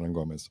Juancho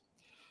Hernangomez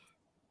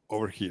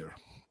over here.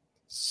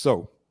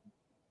 So,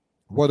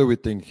 what do we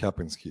think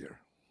happens here?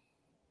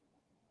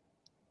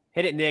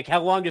 Hit it, Nick. How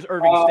long does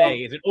Irving stay?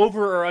 Is it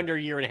over or under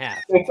a year and a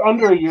half? It's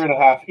under a year and a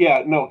half.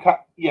 Yeah, no.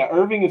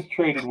 Irving is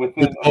traded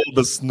within with all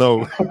the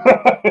snow.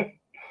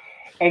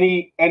 and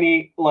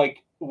he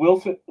like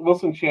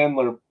Wilson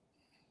Chandler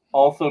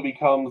also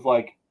becomes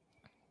like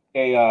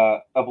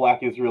a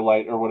Black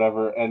Israelite or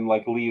whatever, and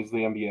like leaves the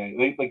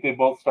NBA. They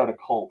both start a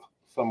cult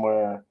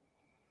somewhere,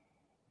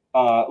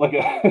 like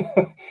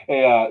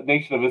a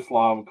Nation of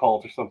Islam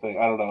cult or something.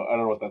 I don't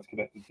know what that's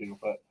connected to,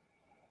 but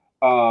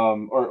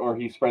or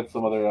he spreads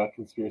some other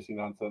conspiracy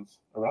nonsense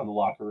around the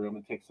locker room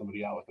and takes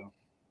somebody out with him.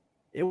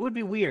 It would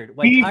be weird.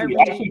 Like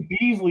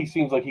Beasley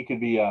seems like he could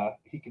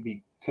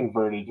be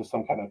converted to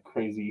some kind of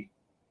crazy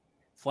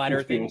flat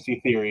earth conspiracy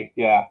theory.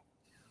 Yeah.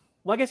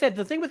 Like I said,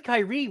 the thing with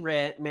Kyrie,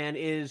 man,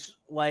 is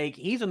like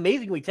he's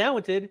amazingly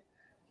talented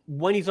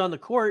when he's on the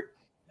court,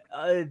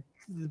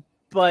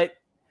 but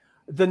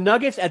The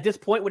Nuggets at this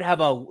point would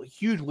have a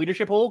huge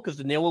leadership hole because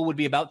Danilo would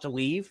be about to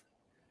leave,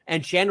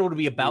 and Chandler would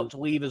be about to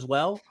leave as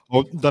well.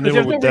 Oh,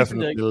 Danilo would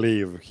definitely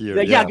leave here.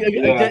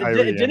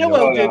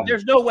 Danilo.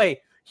 There's no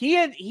way he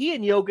and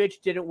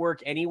Jokic didn't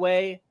work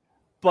anyway,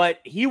 but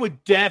he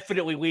would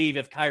definitely leave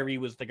if Kyrie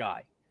was the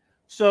guy.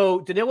 So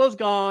Danilo's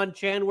gone,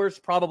 Chandler's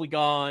probably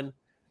gone,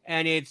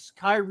 and it's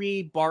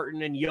Kyrie,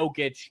 Barton, and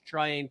Jokic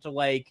trying to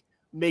like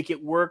make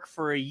it work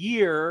for a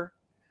year.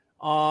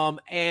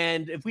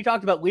 And if we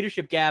talked about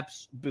leadership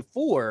gaps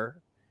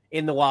before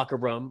in the locker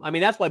room, I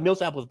mean, that's why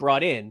Millsap was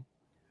brought in,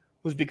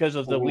 was because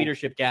of the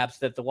leadership gaps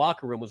that the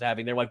locker room was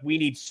having. They're like, we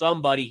need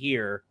somebody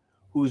here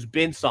who's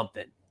been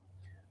something.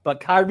 But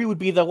Kyrie would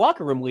be the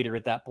locker room leader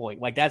at that point.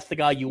 Like, that's the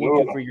guy you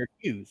look to for your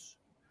cues.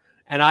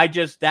 And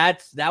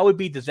that would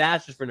be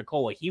disastrous for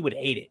Nikola. He would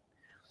hate it.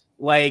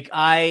 Like,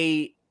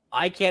 I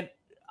can't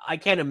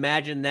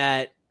imagine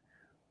that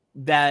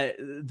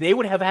they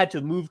would have had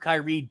to move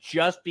Kyrie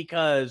just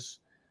because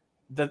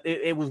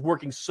it was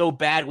working so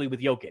badly with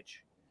Jokic.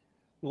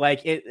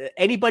 Like,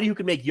 anybody who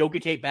can make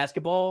Jokic hate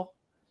basketball,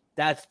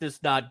 that's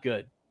just not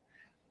good.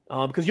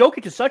 Because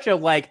Jokic is such a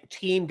like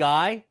team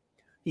guy.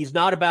 He's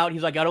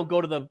like, I don't go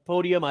to the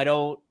podium.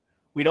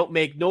 We don't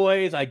make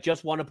noise. I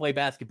just want to play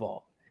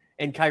basketball.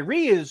 And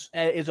Kyrie is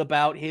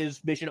about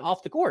his mission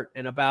off the court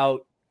and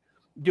about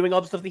doing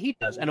all the stuff that he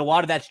does. And a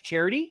lot of that's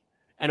charity.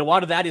 And a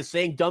lot of that is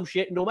saying dumb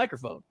shit into a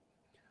microphone.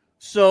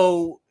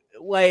 So,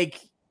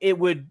 like,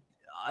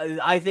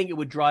 I think it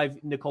would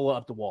drive Nikola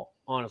up the wall,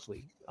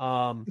 honestly.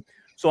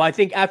 So I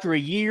think after a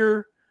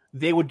year,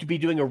 they would be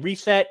doing a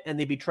reset and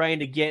they'd be trying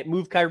to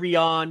move Kyrie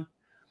on.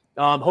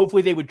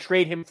 Hopefully they would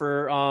trade him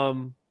for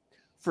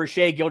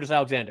Shai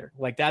Gilgeous-Alexander.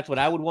 Like, that's what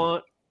I would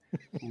want.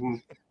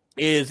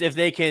 Is if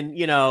they can,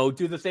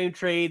 do the same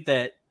trade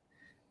that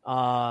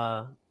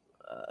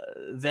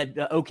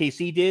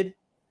OKC did.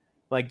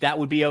 Like, that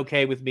would be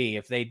okay with me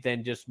if they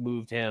then just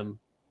moved him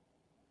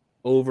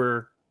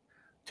over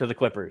to the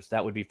Clippers.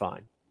 That would be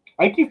fine.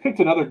 I think you've picked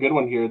another good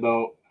one here,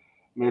 though,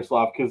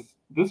 Miroslav, because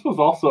this was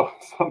also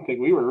something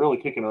we were really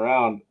kicking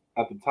around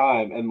at the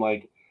time. And,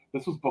 like,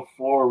 this was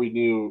before we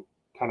knew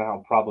kind of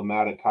how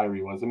problematic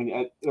Kyrie was. I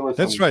mean, there were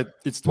That's right.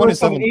 It's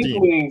 2017. Some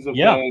inklings of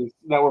things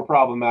that were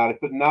problematic,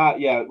 but not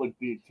yet like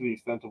to the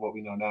extent of what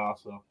we know now.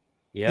 So,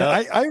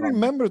 I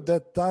remember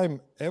that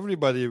time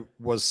everybody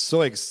was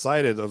so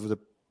excited of the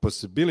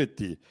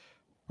possibility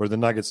for the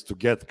Nuggets to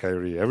get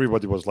Kyrie.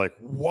 Everybody was like,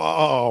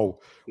 wow,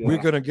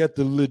 we're going to get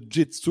the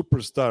legit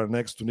superstar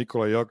next to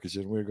Nikola Jokic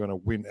and we're going to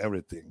win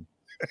everything.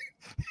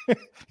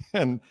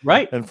 and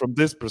from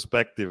this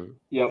perspective,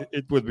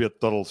 it would be a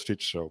total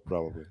shit show,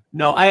 probably.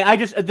 No, I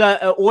just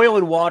the oil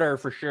and water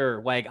for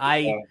sure. Like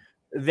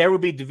there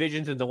would be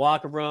divisions in the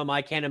locker room.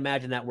 I can't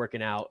imagine that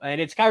working out.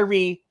 And it's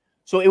Kyrie,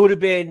 so this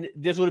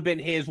would have been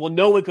his. Well,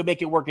 no one could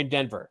make it work in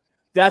Denver.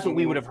 That's what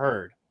we would have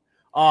heard.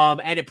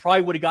 And it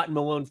probably would have gotten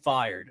Malone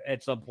fired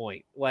at some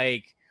point.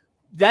 Like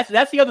that's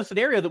the other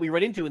scenario that we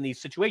run into in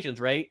these situations,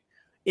 right?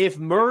 If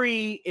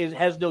Murray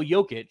has no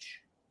Jokic,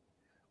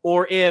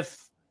 or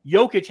if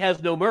Jokic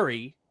has no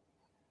Murray,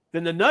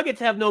 then the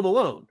Nuggets have no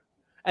Malone.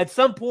 At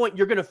some point,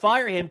 you're going to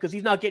fire him because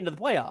he's not getting to the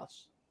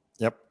playoffs.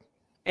 Yep.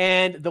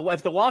 And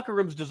if the locker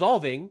room's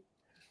dissolving,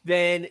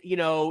 then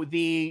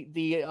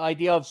the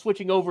idea of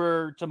switching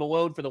over to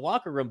Malone for the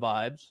locker room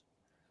vibes,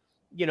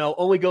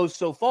 only goes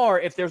so far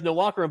if there's no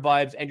locker room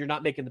vibes and you're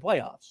not making the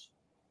playoffs.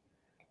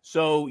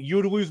 So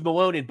you'd lose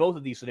Malone in both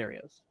of these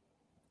scenarios.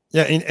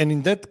 Yeah, and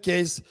in that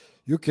case,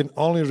 you can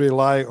only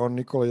rely on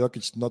Nikola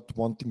Jokic not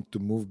wanting to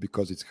move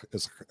because it's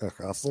a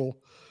hassle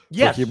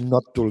for him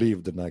not to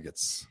leave the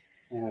Nuggets.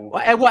 And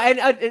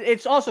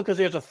it's also because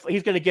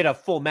he's going to get a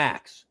full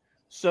max.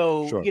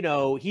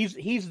 So,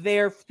 he's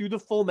there through the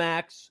full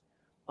max.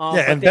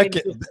 Back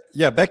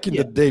in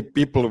the day,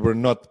 people were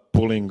not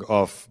pulling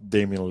off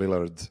Damian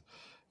Lillard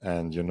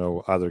and,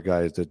 other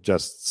guys that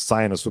just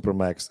sign a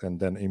supermax and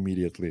then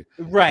immediately.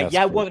 Right.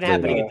 Yeah, it wasn't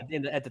happening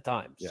at the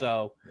time. Yeah.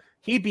 So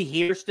he'd be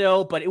here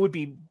still, but it would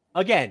be,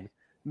 again,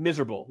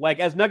 miserable. Like,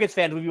 as Nuggets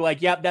fans, we'd be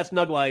like, yep, that's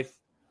Nug life.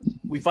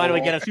 We finally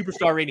get a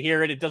superstar in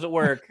here and it doesn't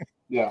work.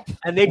 Yeah.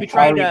 And they'd be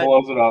trying to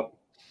blows it up.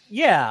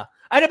 Yeah.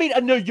 I mean,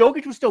 no,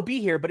 Jokic would still be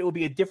here, but it would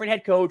be a different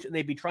head coach and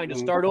they'd be trying to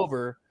start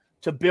over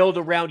to build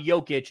around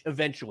Jokic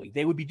eventually.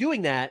 They would be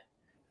doing that,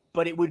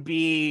 but it would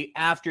be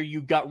after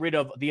you got rid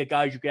of the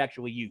guys you could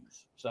actually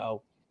use.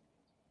 So,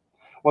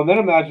 well, then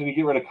imagine you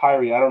get rid of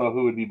Kyrie. I don't know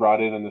who would be brought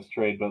in this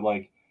trade, but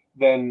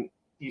then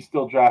you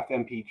still draft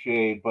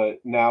MPJ, but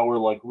now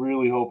we're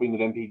really hoping that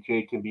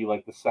MPJ can be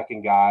the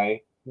second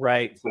guy,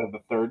 right, instead of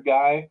the third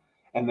guy.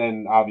 And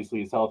then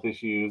obviously his health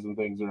issues and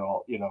things are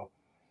all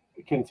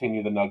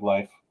continue the Nug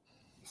life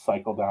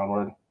cycle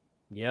downward.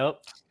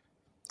 Yep.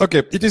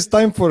 Okay, it is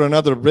time for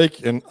another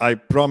break, and I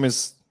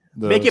promise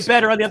make it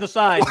better on the other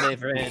side. My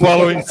friend.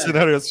 Following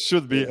scenarios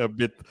should be a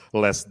bit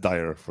less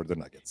dire for the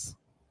Nuggets.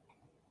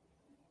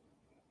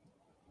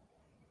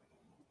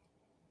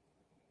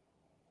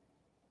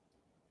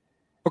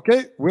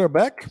 Okay, we're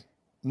back.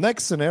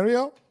 Next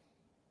scenario,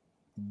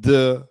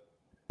 the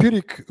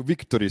Pyrrhic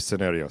victory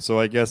scenario. So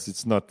I guess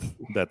it's not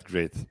that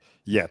great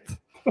yet.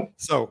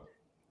 So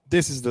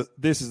this is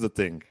the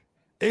thing.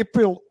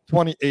 April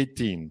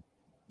 2018,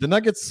 the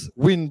Nuggets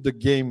win the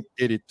game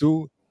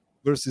 82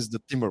 versus the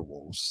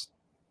Timberwolves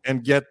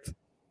and get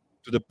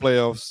to the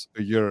playoffs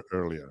a year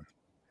earlier.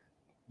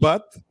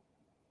 But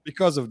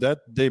because of that,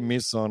 they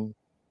miss on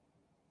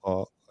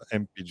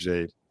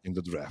MPJ in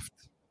the draft.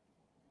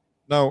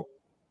 Now,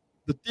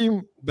 the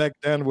team back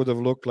then would have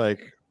looked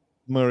like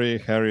Murray,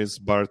 Harris,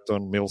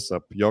 Barton,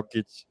 Millsap,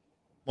 Jokic,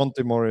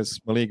 Monte Morris,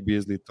 Malik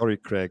Beasley, Torrey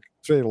Craig,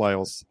 Trey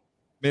Lyles,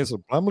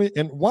 Mason Plumlee,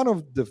 and one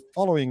of the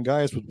following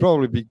guys would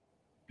probably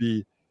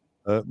be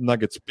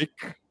Nuggets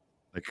pick,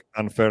 like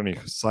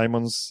Anferni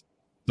Simons,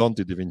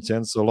 Dante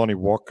DiVincenzo, Lonnie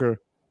Walker,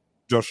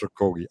 Josh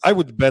Okogie. I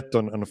would bet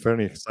on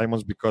Anferni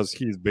Simons because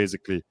he is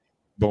basically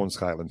Bones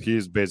Highland. He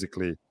is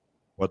basically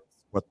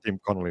what Tim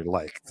Connolly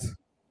liked.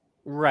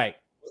 Right.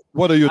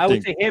 What do you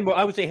think?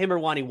 I would say him or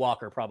Lonnie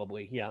Walker,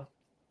 probably. Yeah.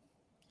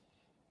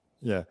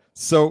 Yeah.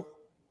 So,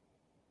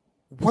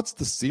 what's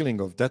the ceiling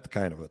of that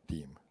kind of a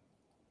team?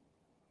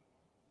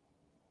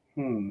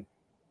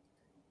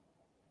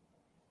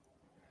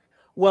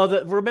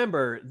 Well,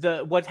 remember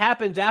what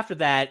happens after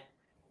that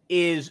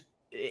is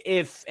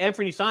if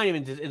Anthony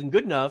Simons isn't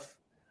good enough,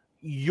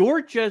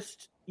 you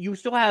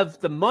still have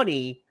the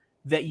money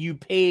that you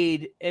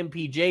paid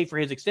MPJ for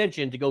his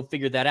extension to go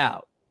figure that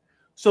out.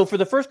 So for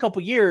the first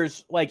couple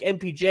years, like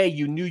MPJ,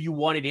 you knew you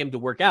wanted him to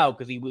work out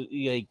because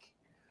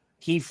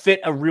he fit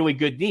a really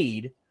good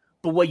need.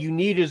 But what you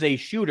need is a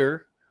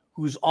shooter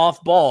who's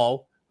off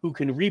ball, who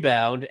can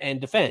rebound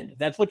and defend.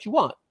 That's what you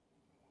want.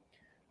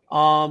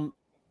 And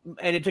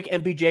it took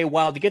MPJ a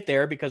while to get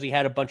there because he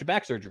had a bunch of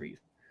back surgeries.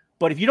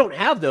 But if you don't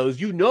have those,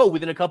 you know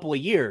within a couple of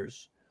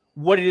years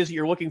what it is that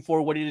you're looking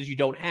for, what it is you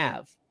don't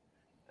have.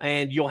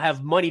 And you'll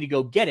have money to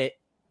go get it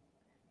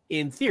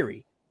in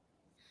theory.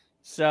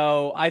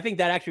 So I think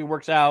that actually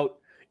works out.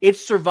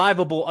 It's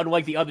survivable,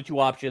 unlike the other two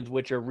options,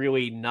 which are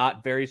really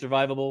not very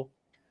survivable.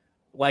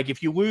 Like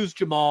if you lose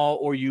Jamal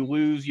or you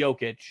lose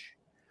Jokic,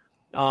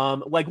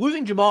 like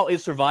losing Jamal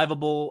is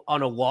survivable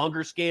on a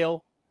longer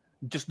scale,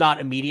 just not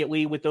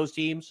immediately with those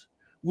teams.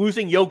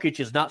 Losing Jokic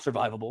is not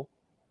survivable.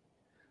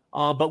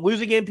 But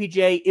losing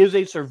MPJ is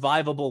a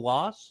survivable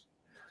loss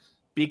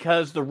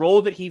because the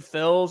role that he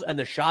fills and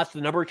the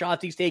number of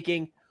shots he's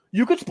taking,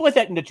 you could split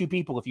that into two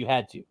people if you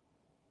had to.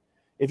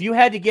 If you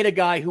had to get a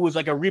guy who was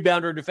like a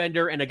rebounder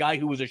defender and a guy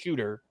who was a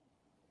shooter,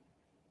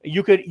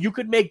 you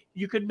could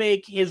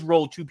make his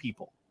role two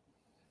people.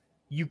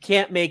 You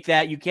can't make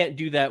that. You can't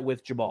do that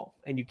with Jamal,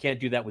 and you can't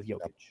do that with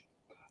Jokic.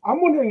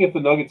 I'm wondering if the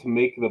Nuggets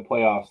make the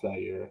playoffs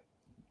that year.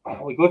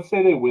 Like, let's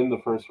say they win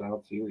the first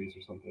round series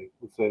or something.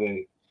 Let's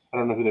say I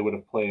don't know who they would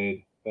have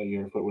played that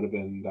year, if it would have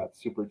been that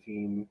super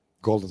team.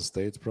 Golden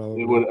State,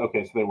 probably. It would.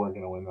 Okay, so they weren't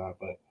going to win that,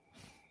 but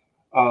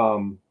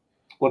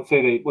let's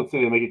say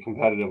they make it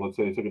competitive. Let's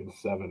say they took it to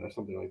 7 or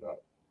something like that.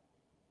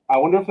 I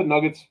wonder if the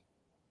Nuggets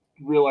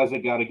realize they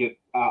got to get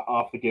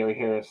off the Gary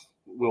Harris,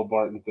 Will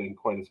Barton thing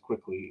quite as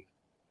quickly,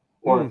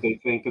 or if they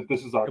think that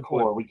this is our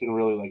core, we can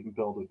really like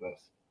build with this.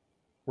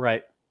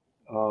 Right.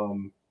 There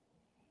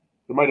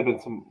might have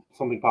been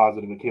something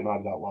positive that came out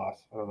of that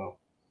loss. I don't know.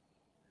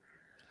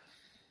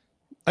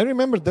 I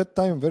remember that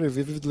time very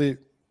vividly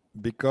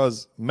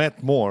because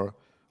Matt Moore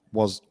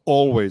was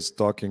always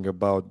talking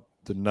about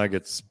the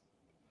Nuggets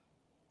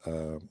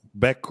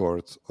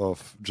backcourt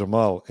of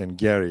Jamal and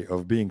Gary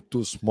of being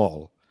too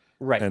small,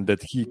 right? And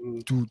that he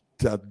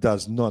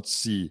does not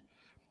see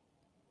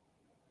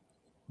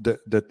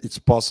that it's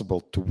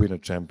possible to win a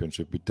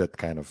championship with that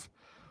kind of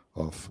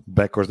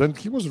backcourt. And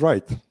he was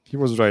right.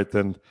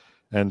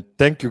 And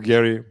thank you,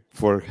 Gary,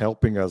 for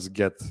helping us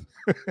get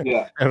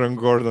Aaron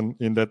Gordon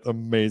in that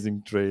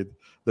amazing trade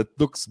that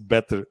looks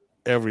better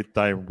every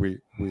time we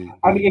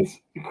I mean, it's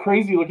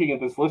crazy looking at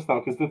this list now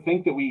because to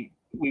think that we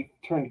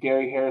turned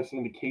Gary Harris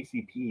into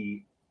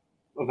KCP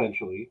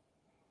eventually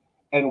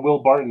and Will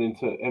Barton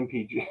into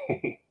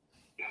MPJ.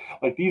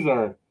 Like these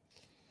are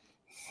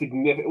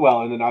significant.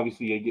 Well, and then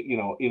obviously,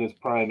 in his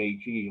prime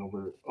AG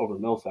over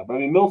Millsap. I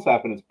mean,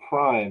 Millsap in his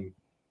prime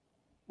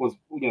was,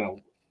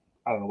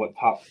 I don't know what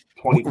top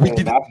 20 we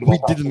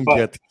didn't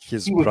get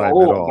his he was prime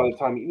old at all. by the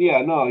time.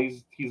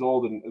 He's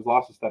old and has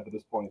lost a step at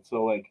this point.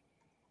 So like,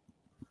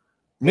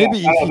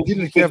 maybe if he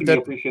didn't have that,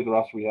 appreciate the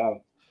roster we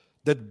have.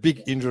 That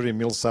big injury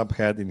Millsap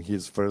had in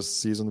his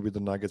first season with the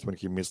Nuggets when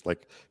he missed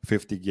like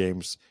 50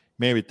 games,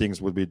 maybe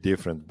things would be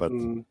different.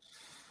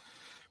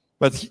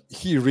 But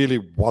he really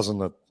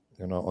wasn't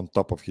on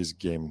top of his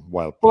game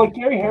while. Well, like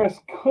Gary Harris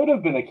could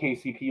have been a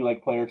KCP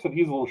like player, except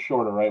he's a little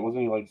shorter, right?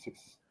 Wasn't he like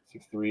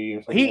 6'3"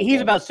 or something?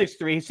 He's about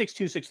 6'3",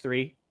 6'2",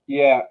 6'3".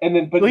 Yeah, and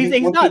then but he's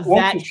not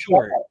that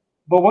short.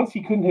 But once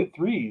he couldn't hit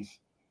threes,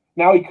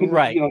 now he couldn't.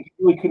 Right. He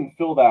really couldn't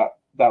fill that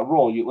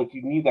role. You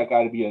need that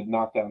guy to be a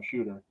knockdown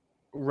shooter.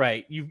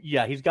 Right.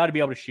 He's got to be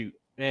able to shoot,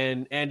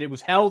 and it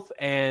was health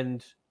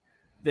and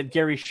that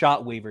Gary's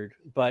shot wavered,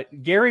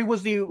 but Gary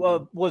was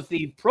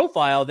the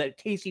profile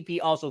that KCP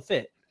also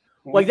fit.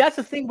 Like that's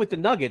the thing with the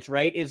Nuggets,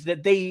 right? Is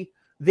that they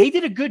they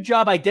did a good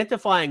job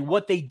identifying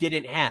what they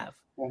didn't have.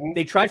 Mhm.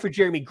 They tried for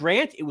Jeremy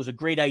Grant. It was a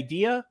great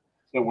idea,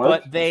 It worked.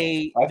 but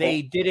they I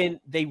think.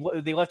 didn't. They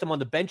left him on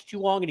the bench too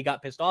long, and he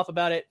got pissed off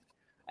about it.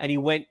 And he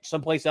went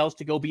someplace else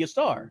to go be a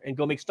star and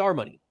go make star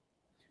money.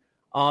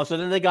 So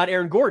then they got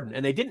Aaron Gordon,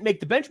 and they didn't make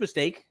the bench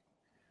mistake.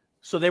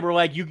 So they were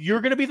like,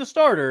 you're going to be the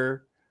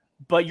starter,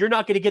 but you're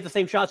not going to get the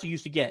same shots you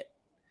used to get.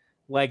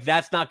 Like,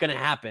 that's not going to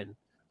happen.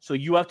 So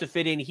you have to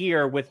fit in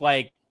here with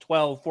like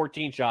 12,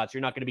 14 shots.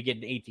 You're not going to be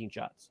getting 18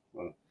 shots.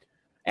 Right.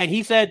 And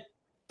he said,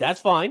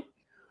 that's fine.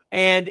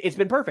 And it's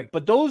been perfect.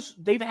 But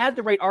they've had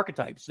the right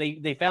archetypes.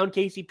 They found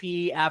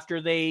KCP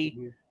after they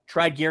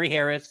tried Gary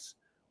Harris.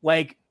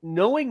 Like,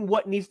 knowing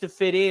what needs to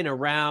fit in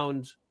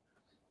around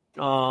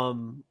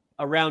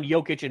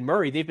Jokic and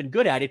Murray, they've been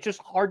good at it. It's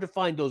just hard to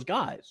find those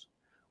guys.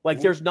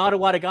 Like, there's not a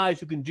lot of guys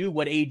who can do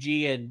what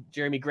AG and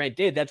Jeremy Grant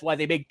did. That's why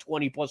they make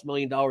 $20+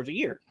 million a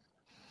year.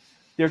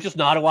 There's just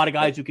not a lot of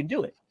guys who can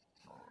do it.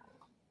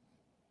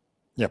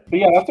 Yep. But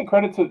yeah, that's a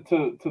credit to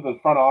the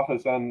front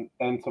office and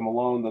to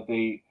Malone that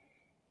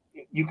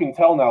you can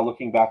tell now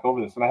looking back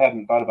over this, and I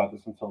hadn't thought about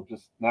this until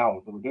just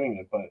now that we're doing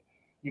it, but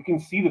you can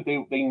see that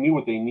they knew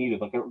what they needed.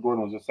 Like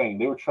Gordon was just saying,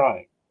 they were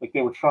trying. Like,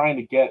 they were trying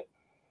to get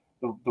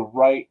the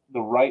right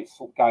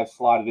guys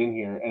slotted in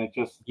here, and it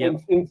just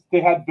they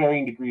had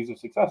varying degrees of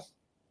success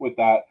with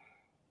that.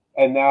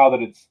 And now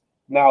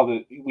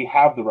that we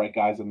have the right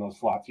guys in those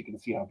slots, you can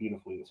see how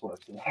beautifully this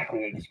works. And I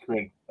mean, they just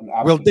create an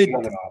absolute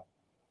juggernaut.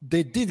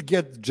 They did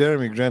get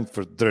Jeremy Grant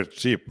for dirt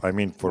cheap. I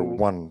mean, for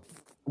one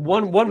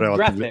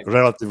draft pick.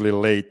 relatively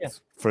late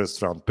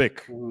first round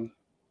pick. Mm-hmm.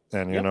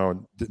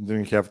 And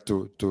didn't have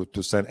to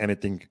send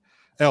anything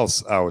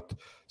else out.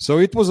 So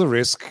it was a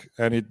risk,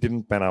 and it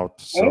didn't pan out.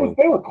 So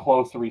they were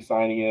close to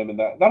re-signing him, and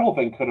that whole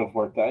thing could have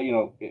worked out.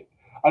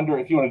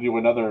 If you want to do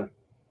another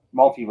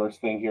multiverse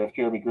thing here, if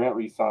Jeremy Grant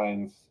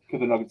re-signs,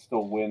 could the Nuggets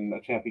still win a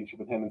championship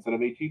with him instead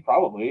of AG?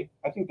 Probably.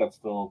 I think that's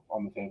still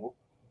on the table.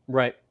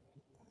 Right.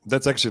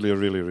 That's actually a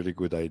really, really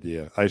good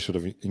idea. I should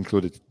have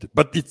included it,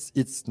 but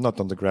it's not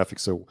on the graphic,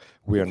 so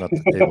we are not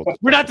able to.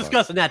 We're not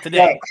discussing that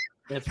today.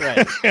 That's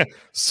right.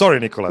 Sorry,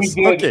 Nicholas.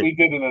 We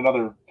did in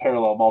another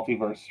parallel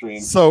multiverse stream.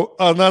 So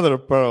another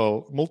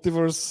parallel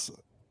multiverse,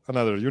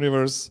 another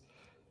universe.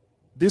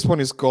 This one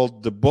is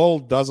called "The Ball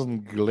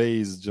Doesn't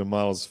Glaze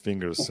Jamal's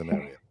Fingers"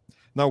 scenario.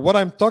 Now, what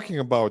I'm talking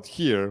about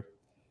here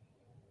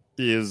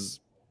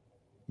is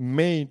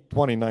May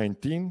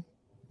 2019,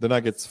 the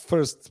Nuggets'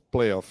 first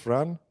playoff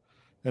run,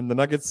 and the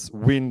Nuggets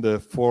win the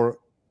 4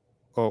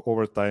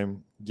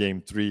 overtime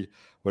game 3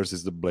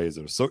 versus the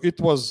Blazers. So it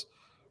was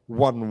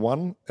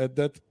 1-1 at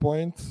that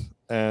point,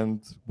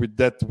 and with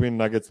that win,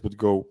 Nuggets would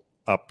go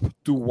up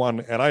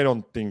 2-1, and I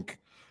don't think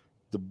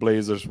the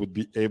Blazers would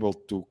be able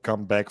to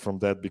come back from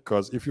that,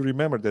 because if you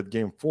remember that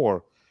game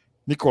 4,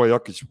 Nikola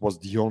Jokic was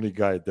the only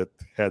guy that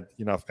had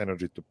enough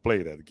energy to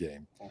play that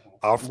game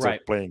after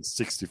playing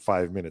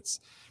 65 minutes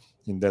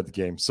in that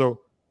game.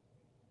 So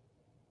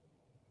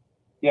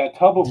yeah,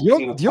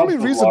 the only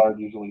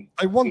reason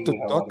I want to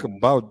talk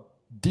about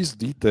this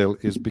detail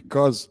is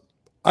because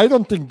I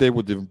don't think they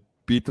would have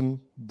beaten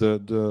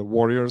the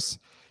Warriors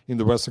in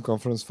the Western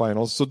Conference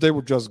Finals, so they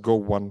would just go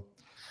one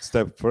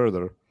step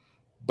further.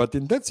 But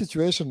in that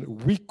situation,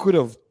 we could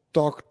have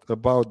talked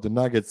about the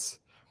Nuggets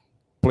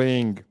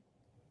playing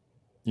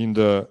in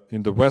the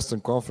Western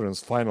Conference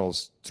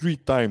Finals 3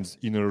 times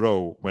in a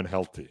row when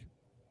healthy,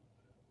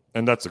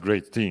 and that's a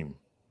great team.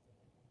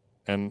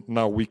 And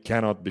now we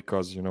cannot,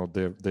 because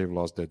they've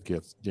lost that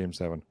game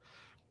 7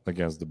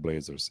 against the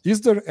Blazers.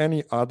 Is there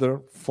any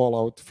other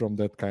fallout from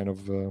that kind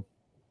of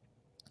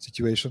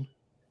situation?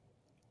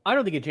 I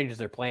don't think it changes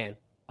their plan.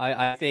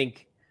 I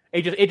think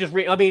it just.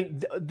 I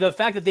mean, the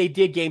fact that they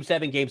did game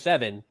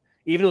 7,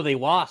 even though they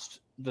lost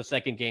the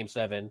second game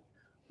 7,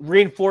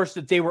 reinforced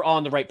that they were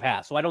on the right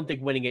path. So I don't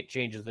think winning it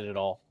changes it at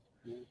all.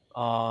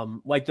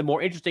 Like, the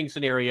more interesting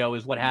scenario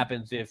is what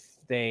happens if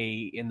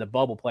they, in the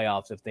bubble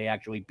playoffs, if they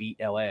actually beat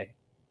LA.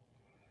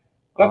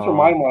 That's where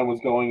my mind was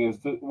going, is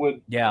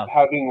that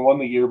having won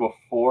the year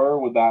before,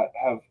 would that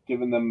have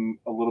given them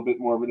a little bit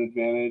more of an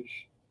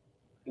advantage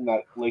in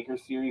that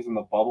Lakers series in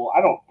the bubble?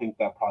 I don't think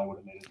that probably would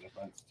have made a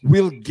difference.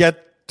 We'll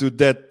get to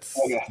that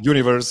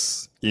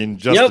universe in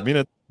just a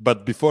minute,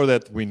 but before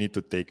that, we need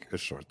to take a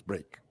short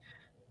break.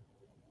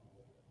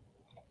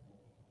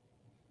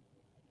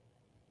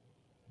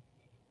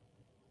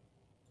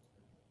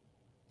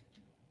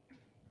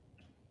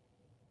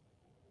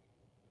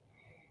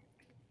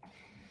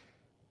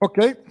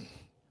 Okay,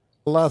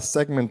 last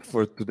segment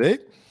for today.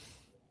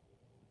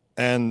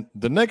 And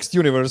the next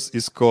universe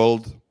is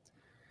called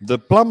the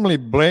Plumlee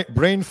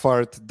brain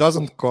fart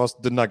doesn't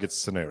cost the Nuggets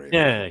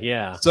scenario.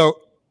 Yeah. So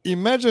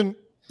imagine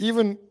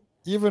even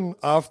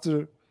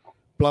after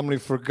Plumlee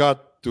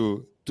forgot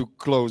to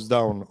close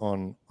down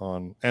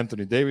on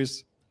Anthony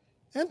Davis.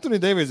 Anthony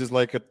Davis is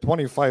like a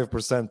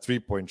 25%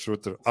 three-point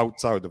shooter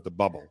outside of the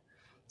bubble.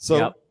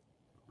 So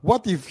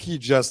what if he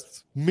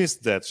just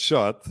missed that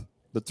shot,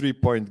 the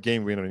 3-point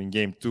game winner in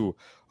game 2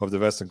 of the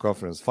Western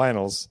Conference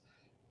Finals,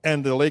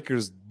 and the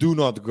Lakers do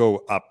not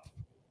go up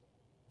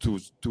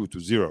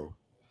 2-0.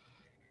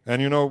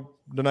 And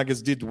the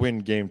Nuggets did win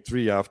game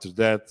 3 after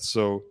that.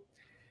 So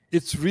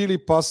it's really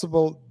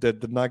possible that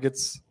the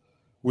Nuggets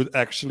would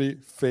actually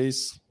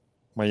face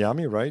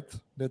Miami, right?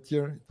 That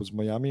year it was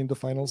Miami in the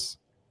finals.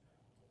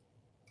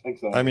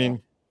 Exactly. I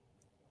mean,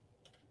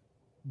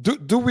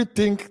 do we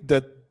think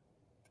that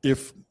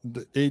if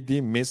the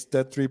AD missed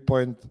that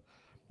 3-point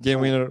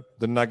game winner,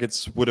 the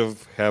Nuggets would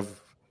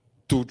have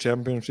 2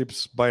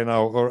 championships by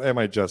now, or am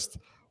I just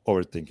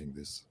overthinking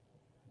this?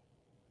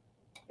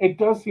 It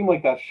does seem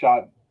like that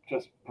shot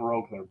just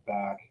broke their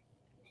back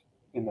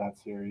in that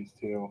series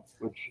too,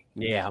 which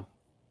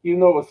even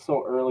though it was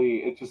so early,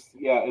 it just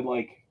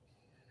it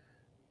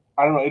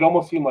I don't know, it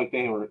almost seemed like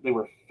they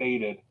were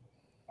faded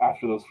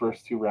after those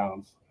first 2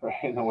 rounds, right?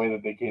 In the way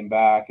that they came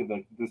back,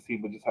 and this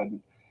team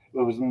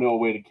there was no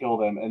way to kill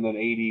them, and then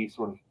AD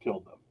sort of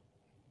killed them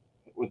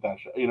with that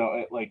shot.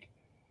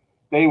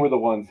 They were the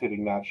ones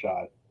hitting that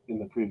shot in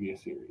the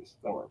previous series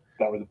that were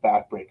the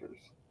backbreakers,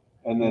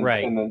 and then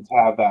to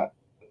have that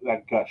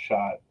gut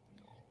shot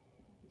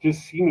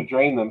just seemed to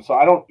drain them. So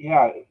I don't.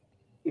 Yeah,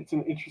 it's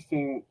an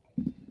interesting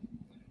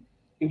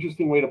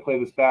way to play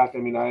this back. I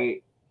mean,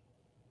 I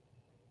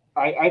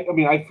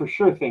for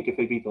sure think if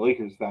they beat the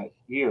Lakers that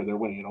year, they're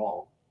winning it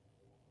all.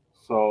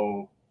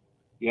 So,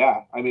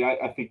 yeah, I mean,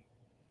 I think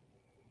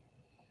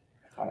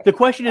the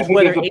question is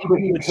whether AD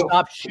would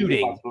stop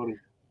shooting.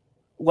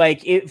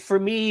 For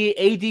me,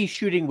 AD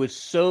shooting was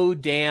so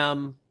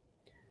damn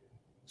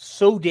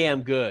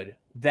good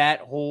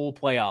that whole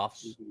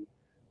playoffs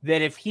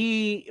that if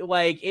he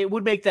it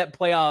would make that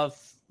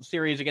playoff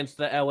series against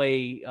the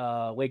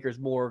LA Lakers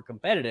more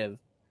competitive.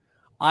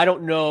 I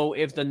don't know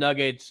if the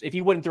Nuggets, if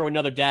he wouldn't throw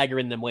another dagger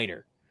in them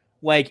later.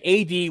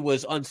 AD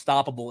was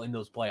unstoppable in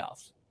those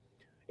playoffs.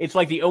 It's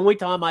like the only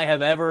time I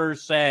have ever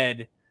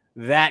said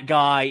that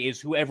guy is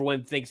who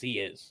everyone thinks he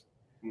is.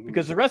 Mm-hmm.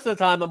 Because the rest of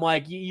the time I'm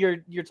like,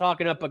 you're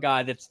talking up a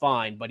guy that's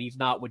fine, but he's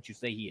not what you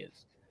say he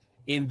is.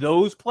 In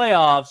those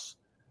playoffs,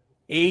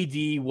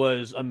 AD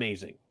was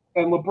amazing.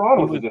 And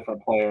LeBron was a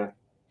different player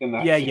in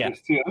that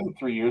series too. This was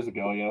 3 years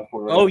ago, he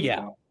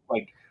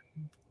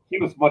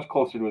was much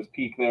closer to his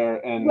peak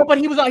there, but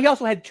he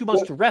also had 2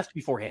 months to rest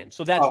beforehand,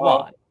 so that's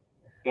why.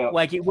 Yeah.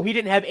 He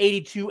didn't have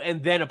 82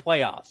 and then a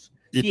playoffs.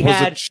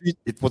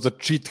 It was a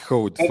cheat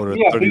code for a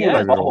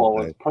 35-year-old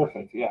guy. Was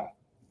perfect. Yeah.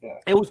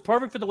 It was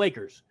perfect for the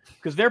Lakers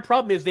because their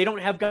problem is they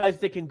don't have guys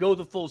that can go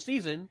the full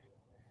season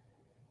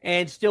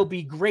and still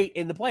be great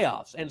in the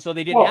playoffs, and so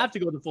they didn't have to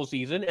go the full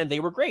season, and they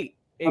were great.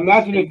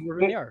 Imagine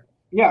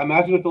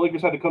if the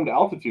Lakers had to come to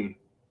altitude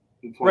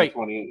in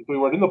 2020 if we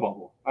weren't in the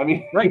bubble. I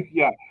mean,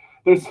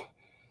 it's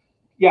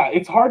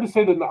hard to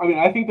say that. I mean,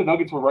 I think the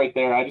Nuggets were right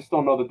there. I just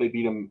don't know that they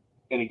beat them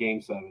in a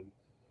game 7.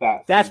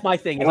 That's my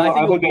thing. I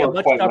think it would be a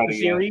much tougher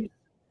series.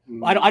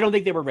 Mm-hmm. I don't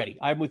think they were ready.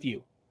 I'm with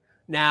you.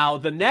 Now,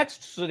 the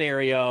next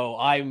scenario,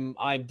 I'm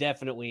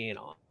definitely in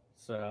on.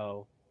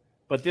 So,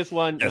 but this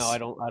one, no, I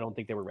don't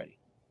think they were ready.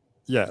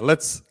 Yeah,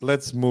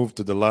 let's move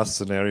to the last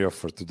scenario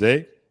for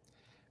today,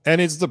 and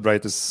it's the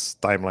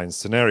brightest timeline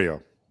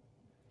scenario.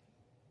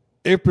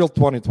 April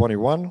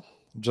 2021,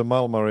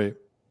 Jamal Murray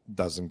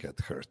doesn't get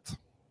hurt.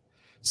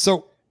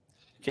 So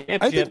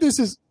I think this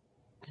is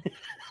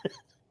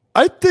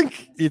I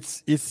think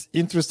it's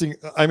interesting.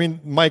 I mean,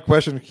 my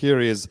question here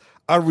is,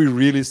 are we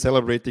really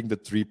celebrating the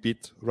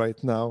three-peat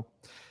right now?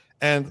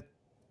 And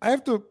I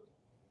have to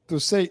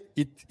say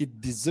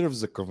it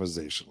deserves a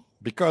conversation,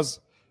 because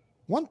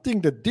one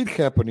thing that did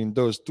happen in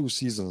those 2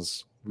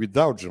 seasons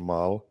without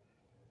Jamal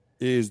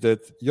is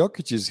that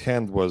Jokic's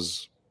hand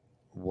was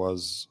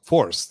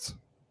forced.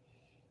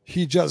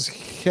 He just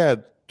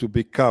had to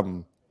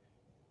become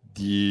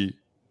the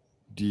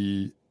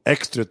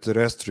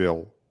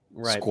extraterrestrial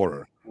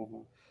scorer. Mm-hmm.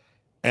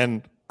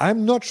 And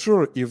I'm not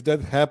sure if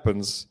that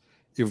happens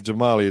if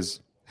Jamal is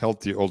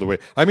healthy all the way.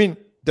 I mean,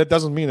 that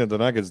doesn't mean that the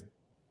Nuggets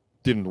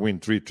didn't win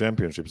 3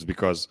 championships,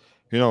 because,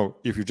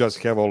 if you just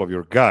have all of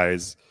your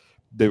guys,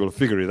 they will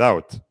figure it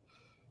out.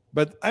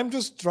 But I'm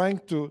just trying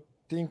to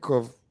think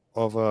of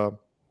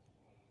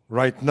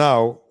right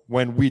now,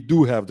 when we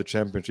do have the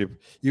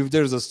championship, if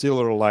there's a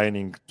silver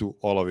lining to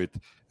all of it,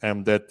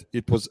 and that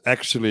it was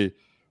actually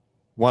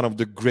one of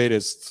the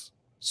greatest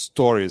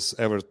stories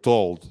ever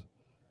told,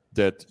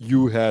 that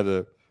you had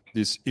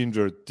this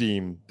injured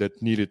team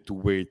that needed to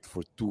wait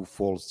for 2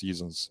 full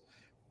seasons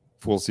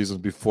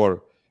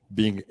before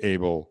being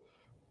able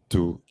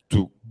to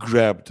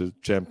grab the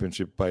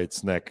championship by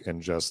its neck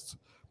and just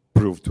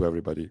prove to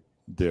everybody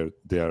they're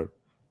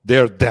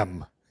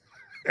them,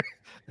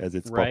 as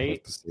it's popular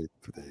to say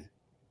today.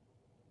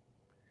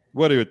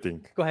 What do you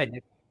think? Go ahead,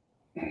 Nick.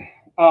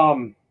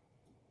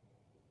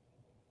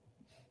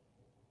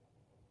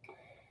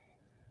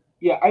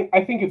 Yeah,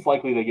 I think it's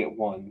likely they get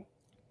one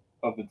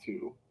of the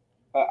 2.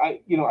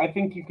 I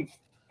think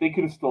they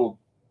could have still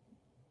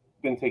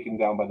been taken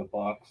down by the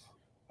Bucks.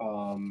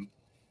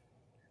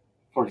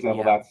 For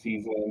example, that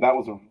season, that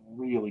was a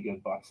really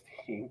good Bucks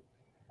team,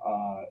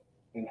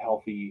 and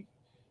healthy.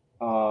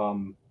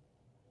 And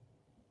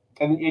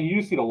you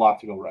just need a lot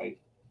to go right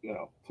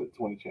to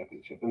win a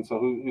championship. And so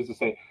who's to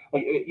say,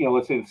 like,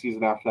 let's say the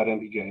season after that,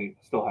 MPJ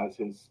still has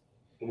his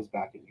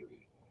back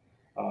injury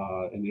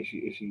and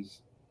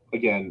issues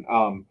again.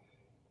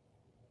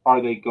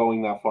 Are they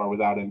going that far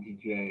without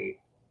MPJ?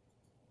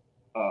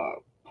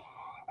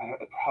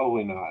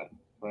 Probably not,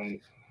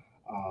 right?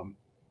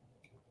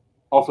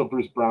 Also,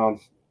 Bruce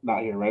Brown's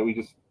not here, right?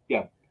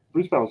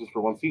 Bruce Brown was just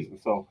for one season,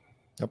 so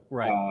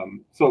right.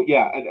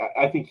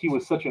 I think he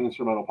was such an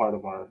instrumental part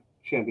of our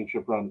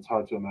championship run. It's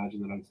hard to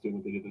imagine the Nuggets doing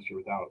what they did this year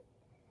without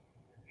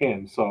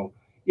him. So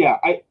yeah,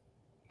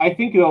 I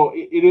think though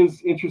it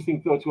is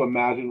interesting though to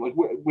imagine like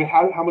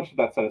how much did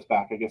that set us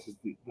back? I guess is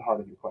the heart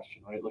of your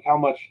question, right? Like how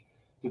much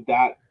did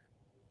that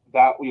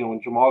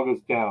when Jamal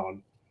goes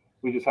down,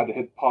 we just had to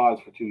hit pause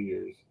for 2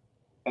 years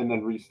and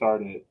then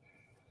restart it.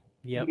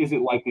 Yep. Is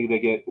it likely they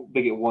get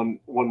one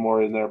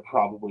more in there?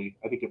 Probably.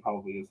 I think it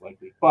probably is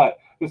likely. But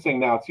just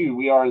saying now too,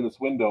 we are in this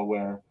window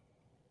where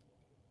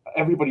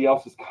everybody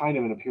else is kind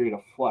of in a period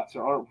of flux.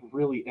 There aren't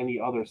really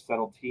any other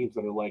settled teams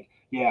that are like,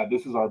 yeah,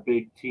 this is our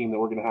big team that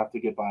we're going to have to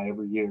get by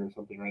every year or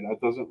something, right? That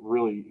doesn't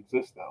really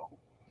exist now.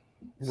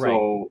 Right.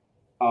 So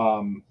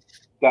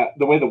that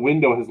the way the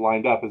window has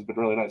lined up has been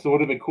really nice. So it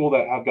would have been cool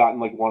to have gotten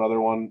like one other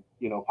one,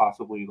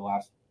 possibly the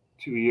last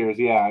 2 years.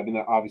 Yeah, I mean,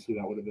 obviously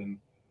that would have been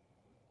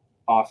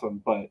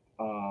awesome. But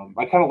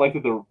I kind of like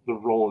that the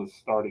role is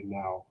starting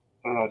now.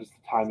 I don't know, just the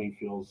timing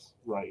feels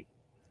right.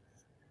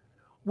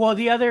 Well,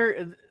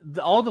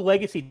 all the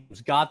legacy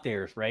teams got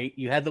theirs, right?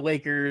 You had the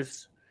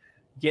Lakers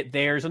get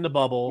theirs in the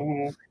bubble.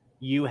 Mm-hmm.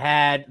 You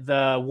had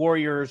the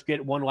Warriors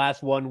get one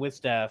last one with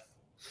Steph.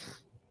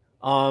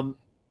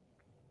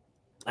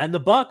 And the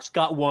Bucks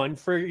got one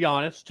for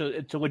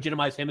Giannis to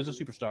legitimize him as a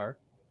superstar.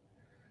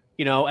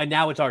 And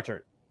now it's our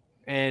turn.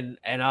 And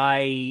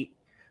I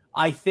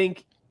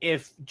think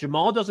if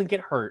Jamal doesn't get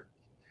hurt,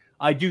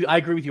 I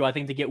agree with you. I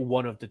think they get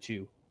one of the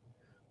two.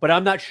 But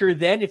I'm not sure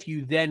then if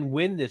you then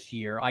win this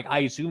year. I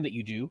assume that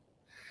you do.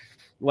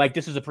 Like,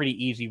 this is a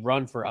pretty easy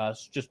run for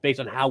us just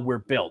based on how we're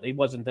built. It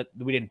wasn't that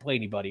we didn't play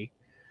anybody.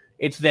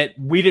 It's that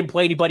we didn't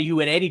play anybody who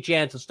had any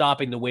chance of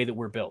stopping the way that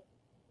we're built.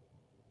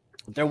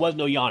 There was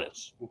no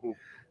Giannis. Mm-hmm.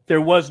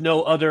 There was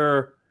no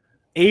other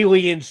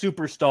alien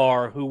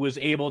superstar who was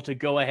able to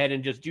go ahead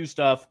and just do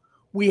stuff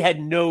we had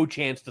no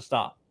chance to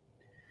stop.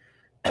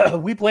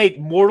 We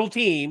played mortal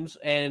teams,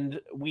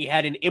 and we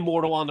had an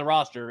immortal on the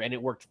roster, and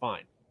it worked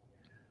fine.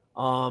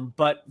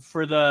 But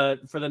for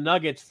the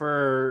Nuggets,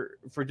 for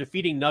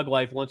defeating Nug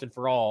Life once and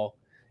for all,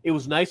 it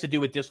was nice to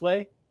do it this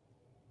way.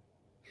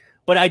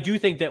 But I do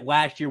think that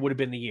last year would have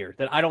been the year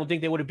that I don't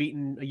think they would have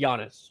beaten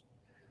Giannis.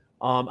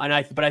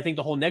 But I think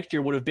the whole next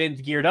year would have been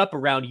geared up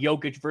around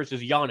Jokic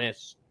versus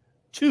Giannis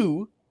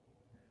 2.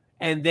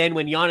 And then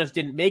when Giannis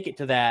didn't make it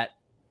to that,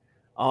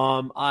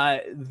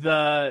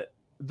 the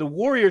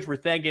Warriors were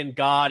thanking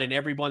God and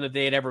everyone that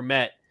they had ever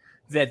met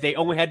that they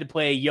only had to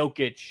play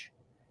Jokic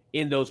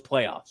in those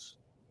playoffs.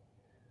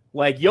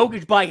 Like,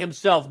 Jokic by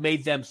himself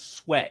made them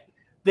sweat.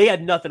 They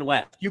had nothing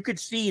left. You could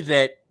see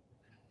that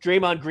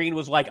Draymond Green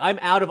was like, I'm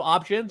out of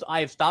options. I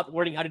have stopped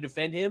learning how to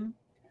defend him.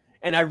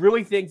 And I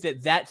really think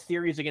that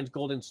series against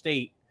Golden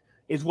State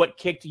is what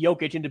kicked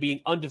Jokic into being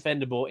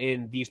undefendable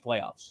in these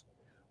playoffs.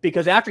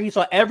 Because after he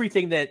saw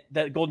everything that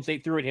Golden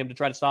State threw at him to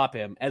try to stop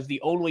him as the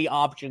only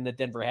option that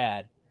Denver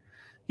had,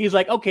 he's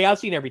like, okay, I've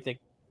seen everything.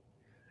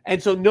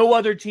 And so no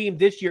other team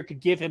this year could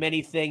give him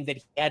anything that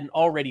he hadn't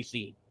already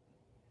seen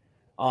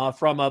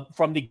from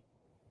the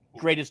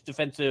greatest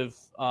defensive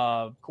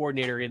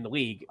coordinator in the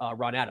league,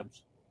 Ron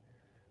Adams.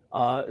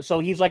 So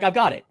he's like, I've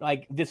got it.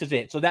 Like, this is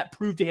it. So that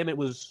proved to him it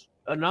was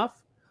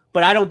enough.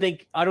 But I don't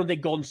think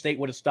Golden State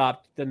would have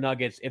stopped the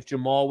Nuggets if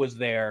Jamal was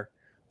there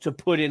to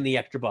put in the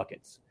extra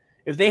buckets.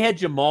 If they had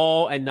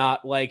Jamal and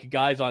not like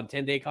guys on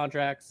 10-day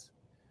contracts,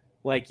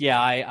 like, yeah,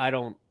 I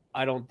don't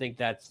think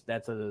that's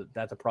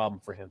a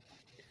problem for him.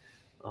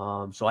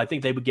 So I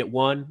think they would get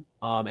one,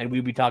 and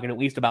we'd be talking at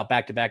least about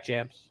back-to-back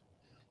champs.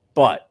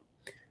 But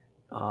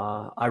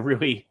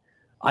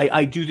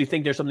I do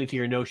think there's something to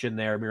your notion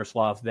there,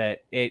 Miroslav,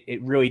 that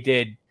it really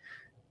did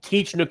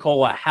teach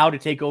Nikola how to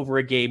take over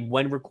a game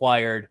when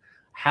required,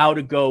 how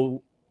to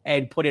go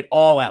and put it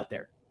all out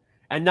there,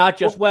 and not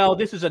just, well,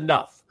 this is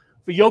enough.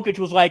 For Jokic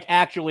was like,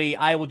 actually,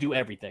 I will do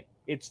everything.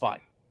 It's fine.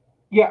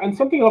 Yeah, and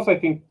something else I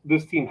think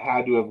this team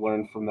had to have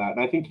learned from that, and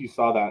I think you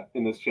saw that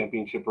in this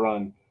championship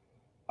run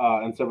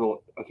on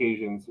several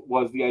occasions,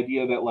 was the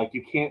idea that, like,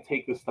 you can't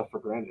take this stuff for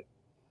granted.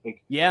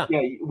 Like, yeah,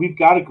 we've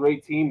got a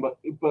great team,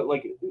 but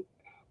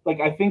like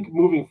I think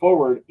moving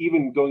forward,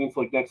 even going into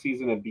like next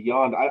season and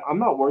beyond, I'm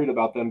not worried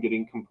about them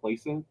getting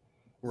complacent.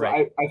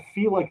 Right. So I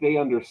feel like they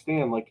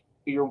understand, like,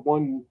 you're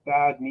one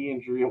bad knee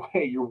injury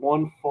away, you're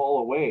one fall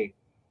away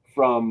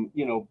from,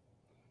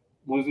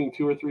 losing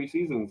 2 or 3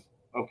 seasons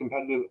of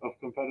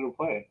competitive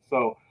play.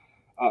 So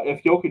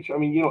if Jokic, I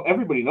mean,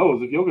 everybody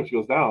knows if Jokic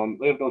goes down,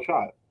 they have no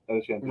shot at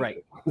a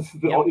championship. Right.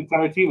 The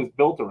entire team is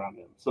built around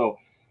him. So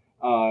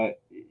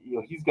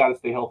he's got to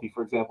stay healthy,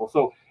 for example.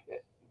 So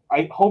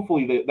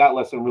hopefully that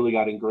lesson really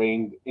got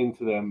ingrained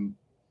into them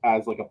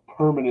as like a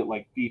permanent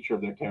like feature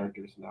of their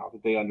characters now,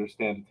 that they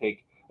understand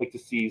to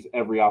seize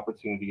every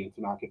opportunity and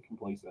to not get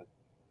complacent.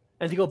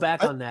 And to go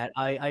back on that,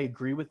 I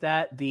agree with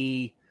that.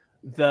 The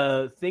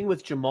thing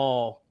with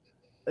Jamal,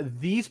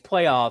 these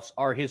playoffs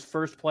are his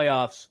first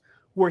playoffs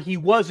where he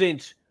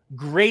wasn't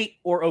great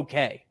or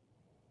okay.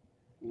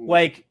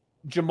 Like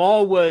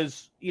Jamal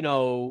was,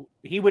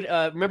 he would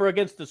remember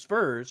against the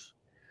Spurs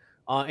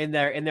in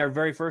their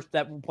very first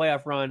that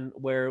playoff run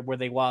where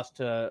they lost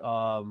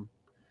to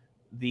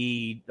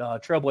the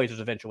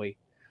Trailblazers eventually.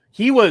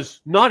 He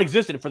was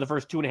non-existent for the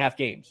first 2.5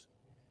 games.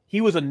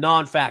 He was a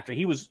non-factor.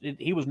 He was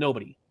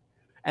nobody.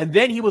 And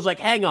then he was like,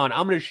 hang on,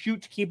 I'm going to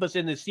shoot to keep us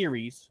in this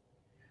series.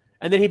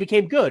 And then he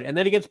became good. And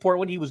then against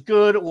Portland, he was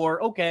good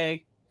or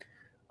okay.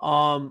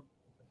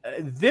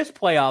 This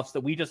playoffs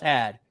that we just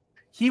had,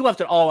 he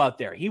left it all out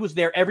there. He was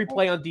there every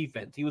play on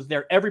defense. He was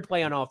there every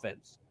play on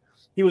offense.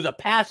 He was a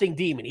passing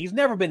demon. He's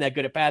never been that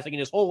good at passing in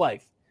his whole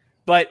life.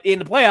 But in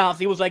the playoffs,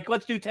 he was like,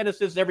 let's do 10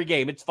 assists every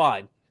game. It's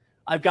fine.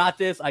 I've got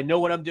this. I know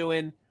what I'm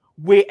doing.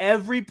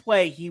 Every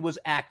play, he was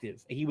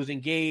active. He was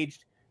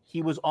engaged.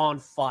 He was on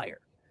fire.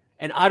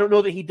 And I don't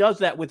know that he does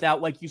that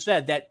without, like you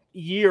said, that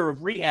year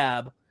of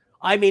rehab.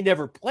 I may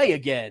never play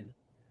again.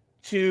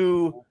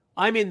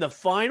 I'm in the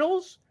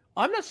finals.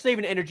 I'm not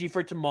saving energy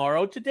for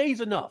tomorrow. Today's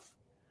enough.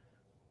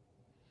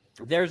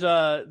 There's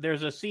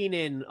a scene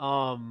in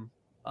one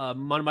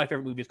of my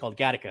favorite movies called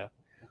Gattaca,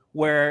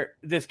 where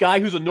this guy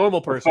who's a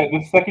normal person.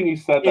 The second you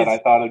said that, I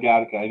thought of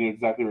Gattaca. I knew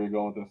exactly where you're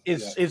going with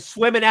this. Is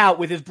swimming out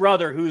with his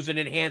brother, who's an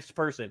enhanced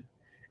person.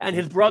 And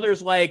his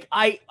brother's like,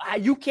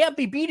 you can't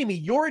be beating me.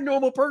 You're a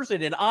normal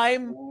person, and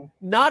I'm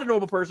not a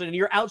normal person, and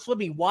you're out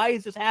swimming. Why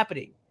is this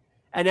happening?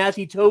 And as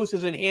he tows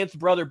his enhanced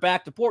brother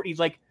back to port, he's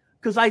like,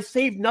 because I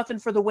saved nothing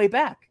for the way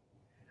back.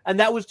 And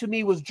that was, to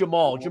me, was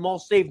Jamal. Jamal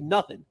saved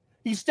nothing.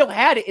 He still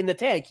had it in the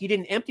tank. He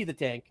didn't empty the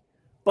tank,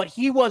 but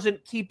he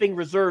wasn't keeping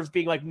reserves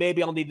being like,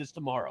 maybe I'll need this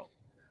tomorrow.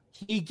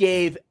 He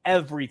gave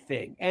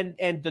everything, and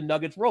the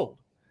Nuggets rolled.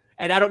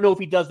 And I don't know if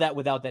he does that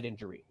without that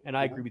injury. And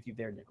I agree with you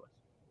there, Nicholas.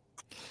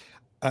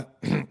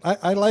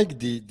 I like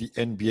the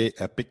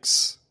NBA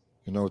epics,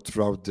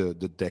 throughout the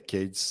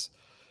decades.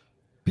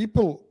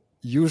 People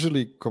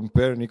usually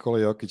compare Nikola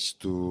Jokic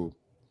to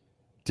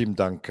Tim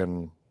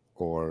Duncan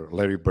or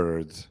Larry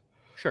Bird.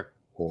 Sure.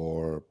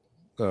 Or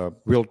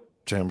Wilt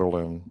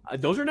Chamberlain.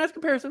 Those are nice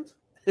comparisons.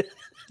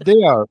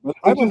 They are.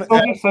 Those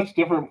are such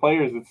different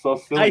players. It's so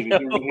silly to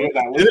even hear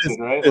that listed,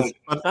 right?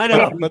 I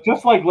know. But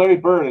just like Larry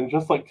Bird and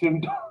just like Tim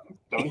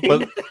Duncan.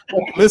 But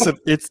listen,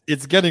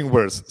 it's getting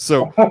worse.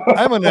 So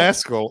I'm an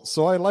asshole,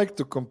 so I like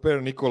to compare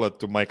Nikola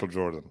to Michael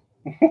Jordan.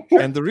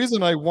 And the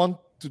reason I want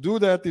to do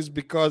that is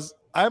because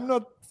I'm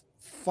not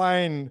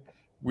fine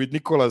with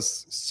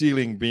Nikola's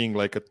ceiling being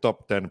like a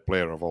top 10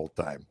 player of all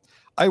time.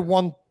 I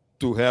want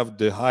to have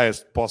the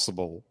highest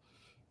possible,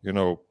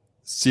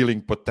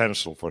 ceiling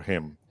potential for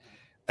him.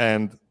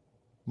 And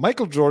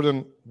Michael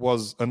Jordan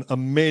was an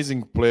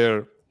amazing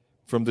player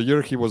from the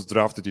year he was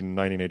drafted in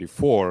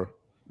 1984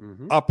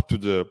 up to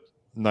the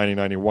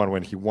 1991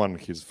 when he won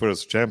his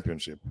first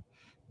championship.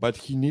 But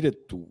he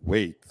needed to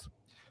wait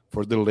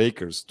for the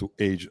Lakers to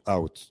age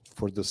out,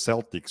 for the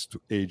Celtics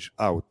to age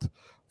out,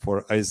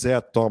 for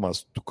Isaiah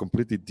Thomas to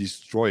completely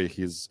destroy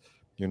his,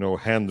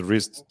 hand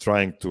wrist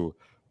trying to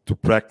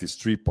practice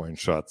 3-point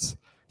shots.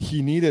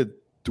 He needed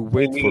to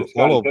wait for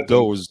all of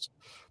those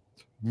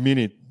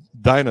mini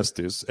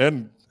dynasties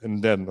and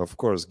then, of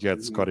course,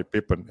 get Scottie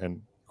Pippen,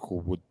 and who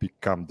would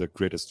become the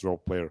greatest role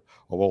player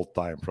of all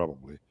time,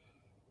 probably.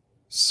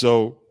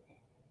 So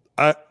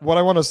what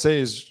I want to say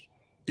is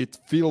it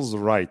feels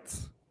right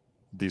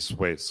this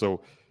way.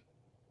 So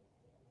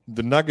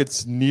the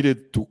Nuggets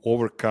needed to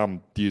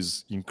overcome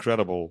these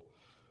incredible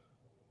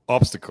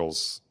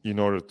obstacles in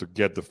order to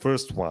get the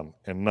first one.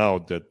 And now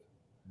that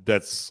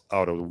that's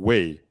out of the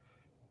way,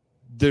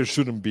 there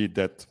shouldn't be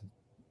that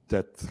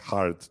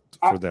hard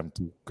for them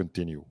to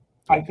continue.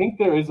 I think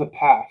there is a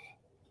path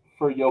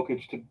for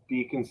Jokic to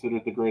be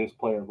considered the greatest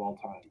player of all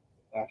time,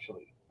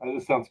 actually.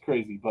 This sounds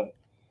crazy, but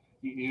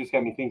you just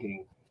got me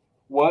thinking.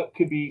 What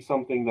could be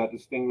something that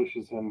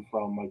distinguishes him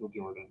from Michael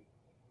Jordan?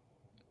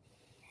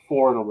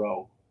 4 in a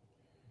row.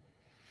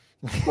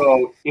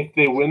 So if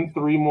they win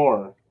 3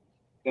 more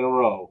in a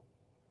row,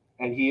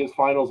 and he is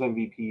Finals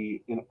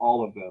MVP in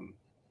all of them,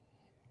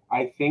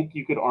 I think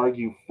you could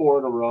argue 4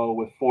 in a row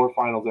with 4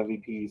 Finals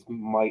MVPs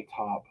might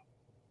top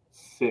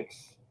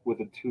 6 with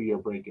a 2-year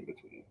break in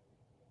between.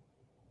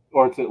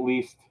 Or it's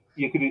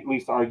you could at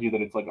least argue that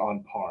it's like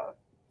on par.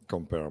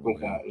 Comparable.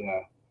 With that,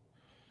 yeah.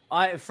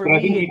 I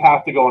think you'd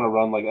have to go on a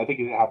run. Like, I think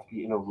it'd have to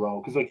be in a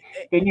row. Because,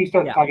 then you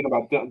start talking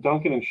about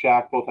Duncan and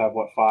Shaq both have,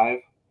 5, I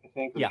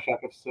think? Or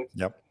Shaq have 6?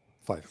 Yep,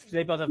 5.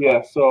 They both have 5.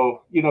 Yeah,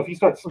 so, if you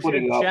start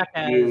splitting up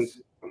years.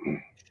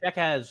 Shaq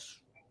has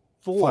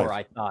 4, 5.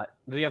 I thought.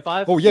 Does he have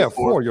 5? Oh, yeah,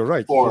 4. You're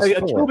right. 4.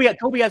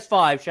 Kobe has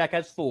 5. Shaq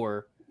has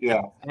 4.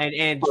 Yeah.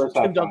 And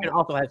Tim Duncan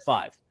also has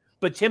 5.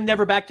 But Tim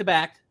never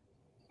back-to-back.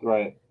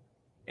 Right.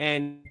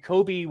 And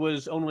Kobe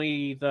was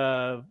only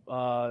the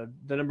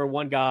number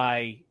 1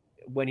 guy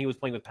when he was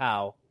playing with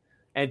Powell.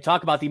 And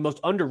talk about the most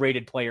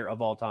underrated player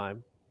of all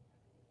time,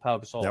 Pau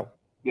Gasol. Yep.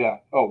 Yeah.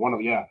 Oh,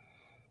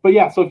 But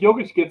yeah, so if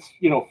Jokic gets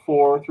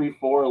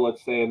 4-3-4,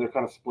 let's say, and they're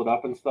kind of split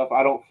up and stuff,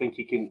 I don't think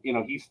he can.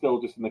 He's still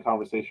just in the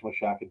conversation with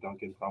Shaq and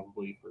Duncan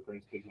probably for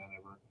greatest big man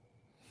ever,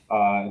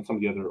 and some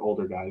of the other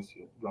older guys,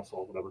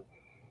 Russell, whatever.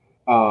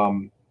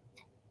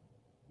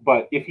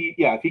 But if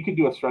he could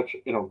do a stretch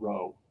in a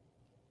row,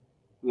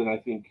 then I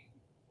think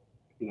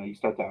you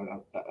start to have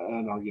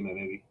an argument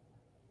maybe.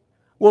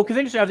 Well, because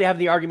then you have to have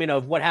the argument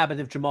of what happens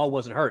if Jamal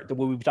wasn't hurt. That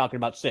we were talking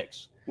about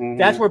 6. Mm-hmm.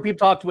 That's where people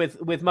talked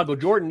with Michael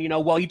Jordan.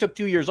 Well, he took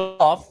 2 years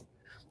off.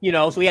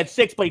 So he had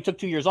 6, but he took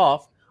 2 years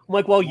off. I'm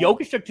like, well,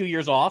 Jokic took 2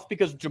 years off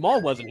because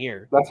Jamal wasn't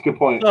here. That's a good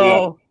point.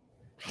 So,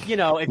 if he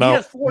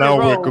has 4 in a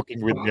row, we're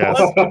cooking with gas.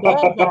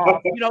 Jamal's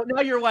off,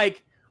 now you're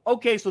like,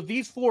 okay, so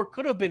these 4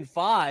 could have been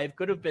 5,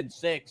 could have been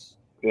 6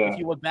 if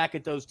you look back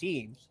at those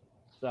teams.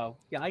 So,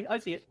 yeah, I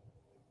see it.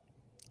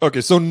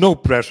 Okay, so no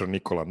pressure,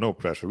 Nicola. No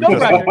pressure. No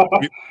pressure.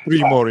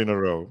 3 more in a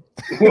row.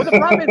 Well, the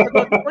problem is,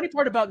 the funny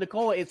part about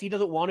Nicola is he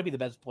doesn't want to be the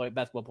best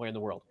basketball player in the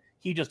world.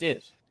 He just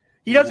is.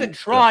 He doesn't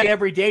try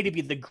every day to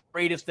be the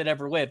greatest that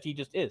ever lived. He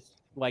just is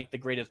like the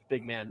greatest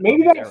big man.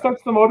 Maybe that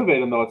starts to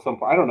motivate him though at some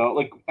point. I don't know.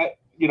 Like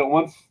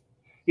once,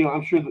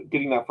 I'm sure that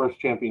getting that first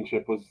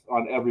championship was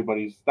on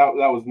everybody's. That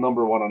was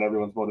number one on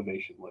everyone's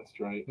motivation list,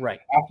 right? Right.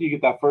 After you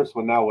get that first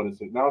one, now what is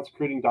it? Now it's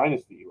creating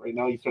dynasty. Right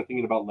now you start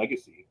thinking about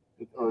legacy.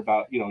 Or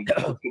about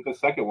let's get the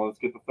second one, let's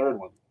get the third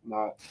one.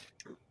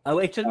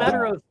 It's a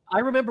matter of. I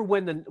remember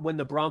when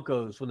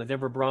the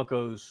Denver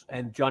Broncos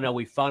and John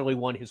Elway finally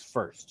won his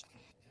first,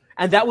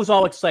 and that was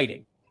all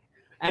exciting.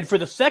 And for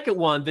the second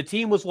one, the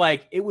team was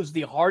like, it was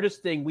the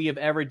hardest thing we have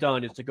ever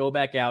done is to go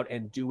back out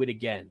and do it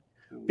again,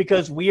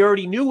 because we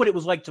already knew what it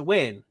was like to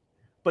win,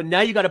 but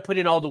now you got to put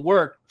in all the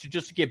work to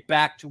just get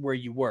back to where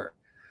you were.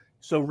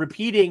 So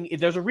repeating,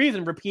 there's a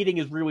reason repeating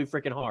is really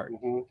freaking hard.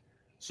 Mm-hmm.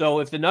 So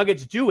if the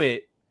Nuggets do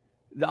it.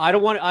 I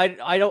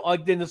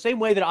don't in the same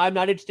way that I'm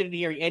not interested in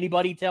hearing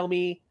anybody tell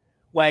me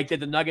like that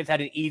the Nuggets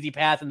had an easy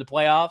path in the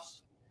playoffs.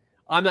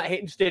 I'm not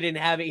interested in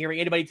hearing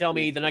anybody tell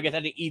me the Nuggets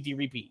had an easy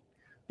repeat.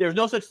 There's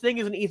no such thing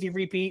as an easy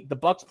repeat. The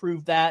Bucks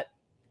proved that.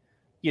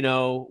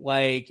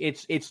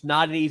 It's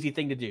not an easy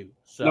thing to do.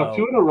 So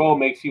 2 in a row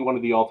makes you one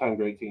of the all-time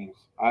great teams.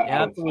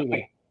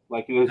 Absolutely.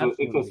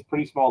 It's a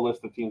pretty small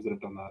list of teams that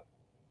have done that.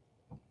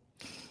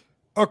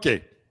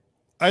 Okay,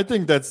 I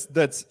think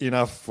that's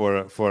enough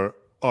for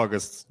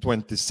August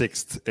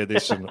 26th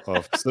edition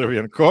of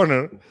Serbian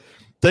Corner.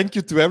 Thank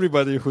you to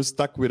everybody who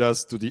stuck with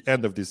us to the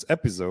end of this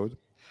episode.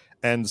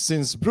 And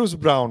since Bruce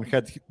Brown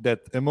had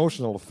that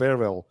emotional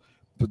farewell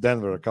to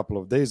Denver a couple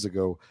of days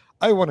ago,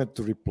 I wanted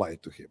to reply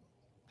to him.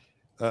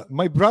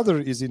 My brother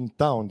is in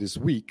town this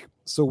week,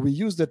 so we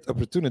used that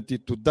opportunity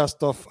to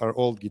dust off our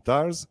old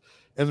guitars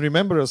and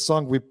remember a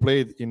song we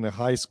played in a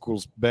high school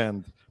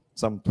band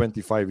some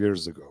 25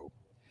 years ago.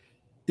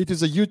 It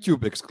is a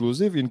YouTube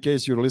exclusive. In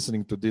case you're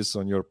listening to this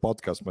on your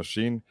podcast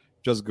machine,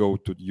 just go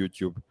to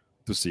YouTube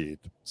to see it.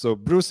 So,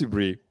 Brucey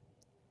Bree,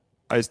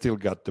 I still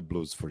got the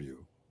blues for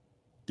you.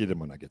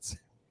 Idemo na Getsi.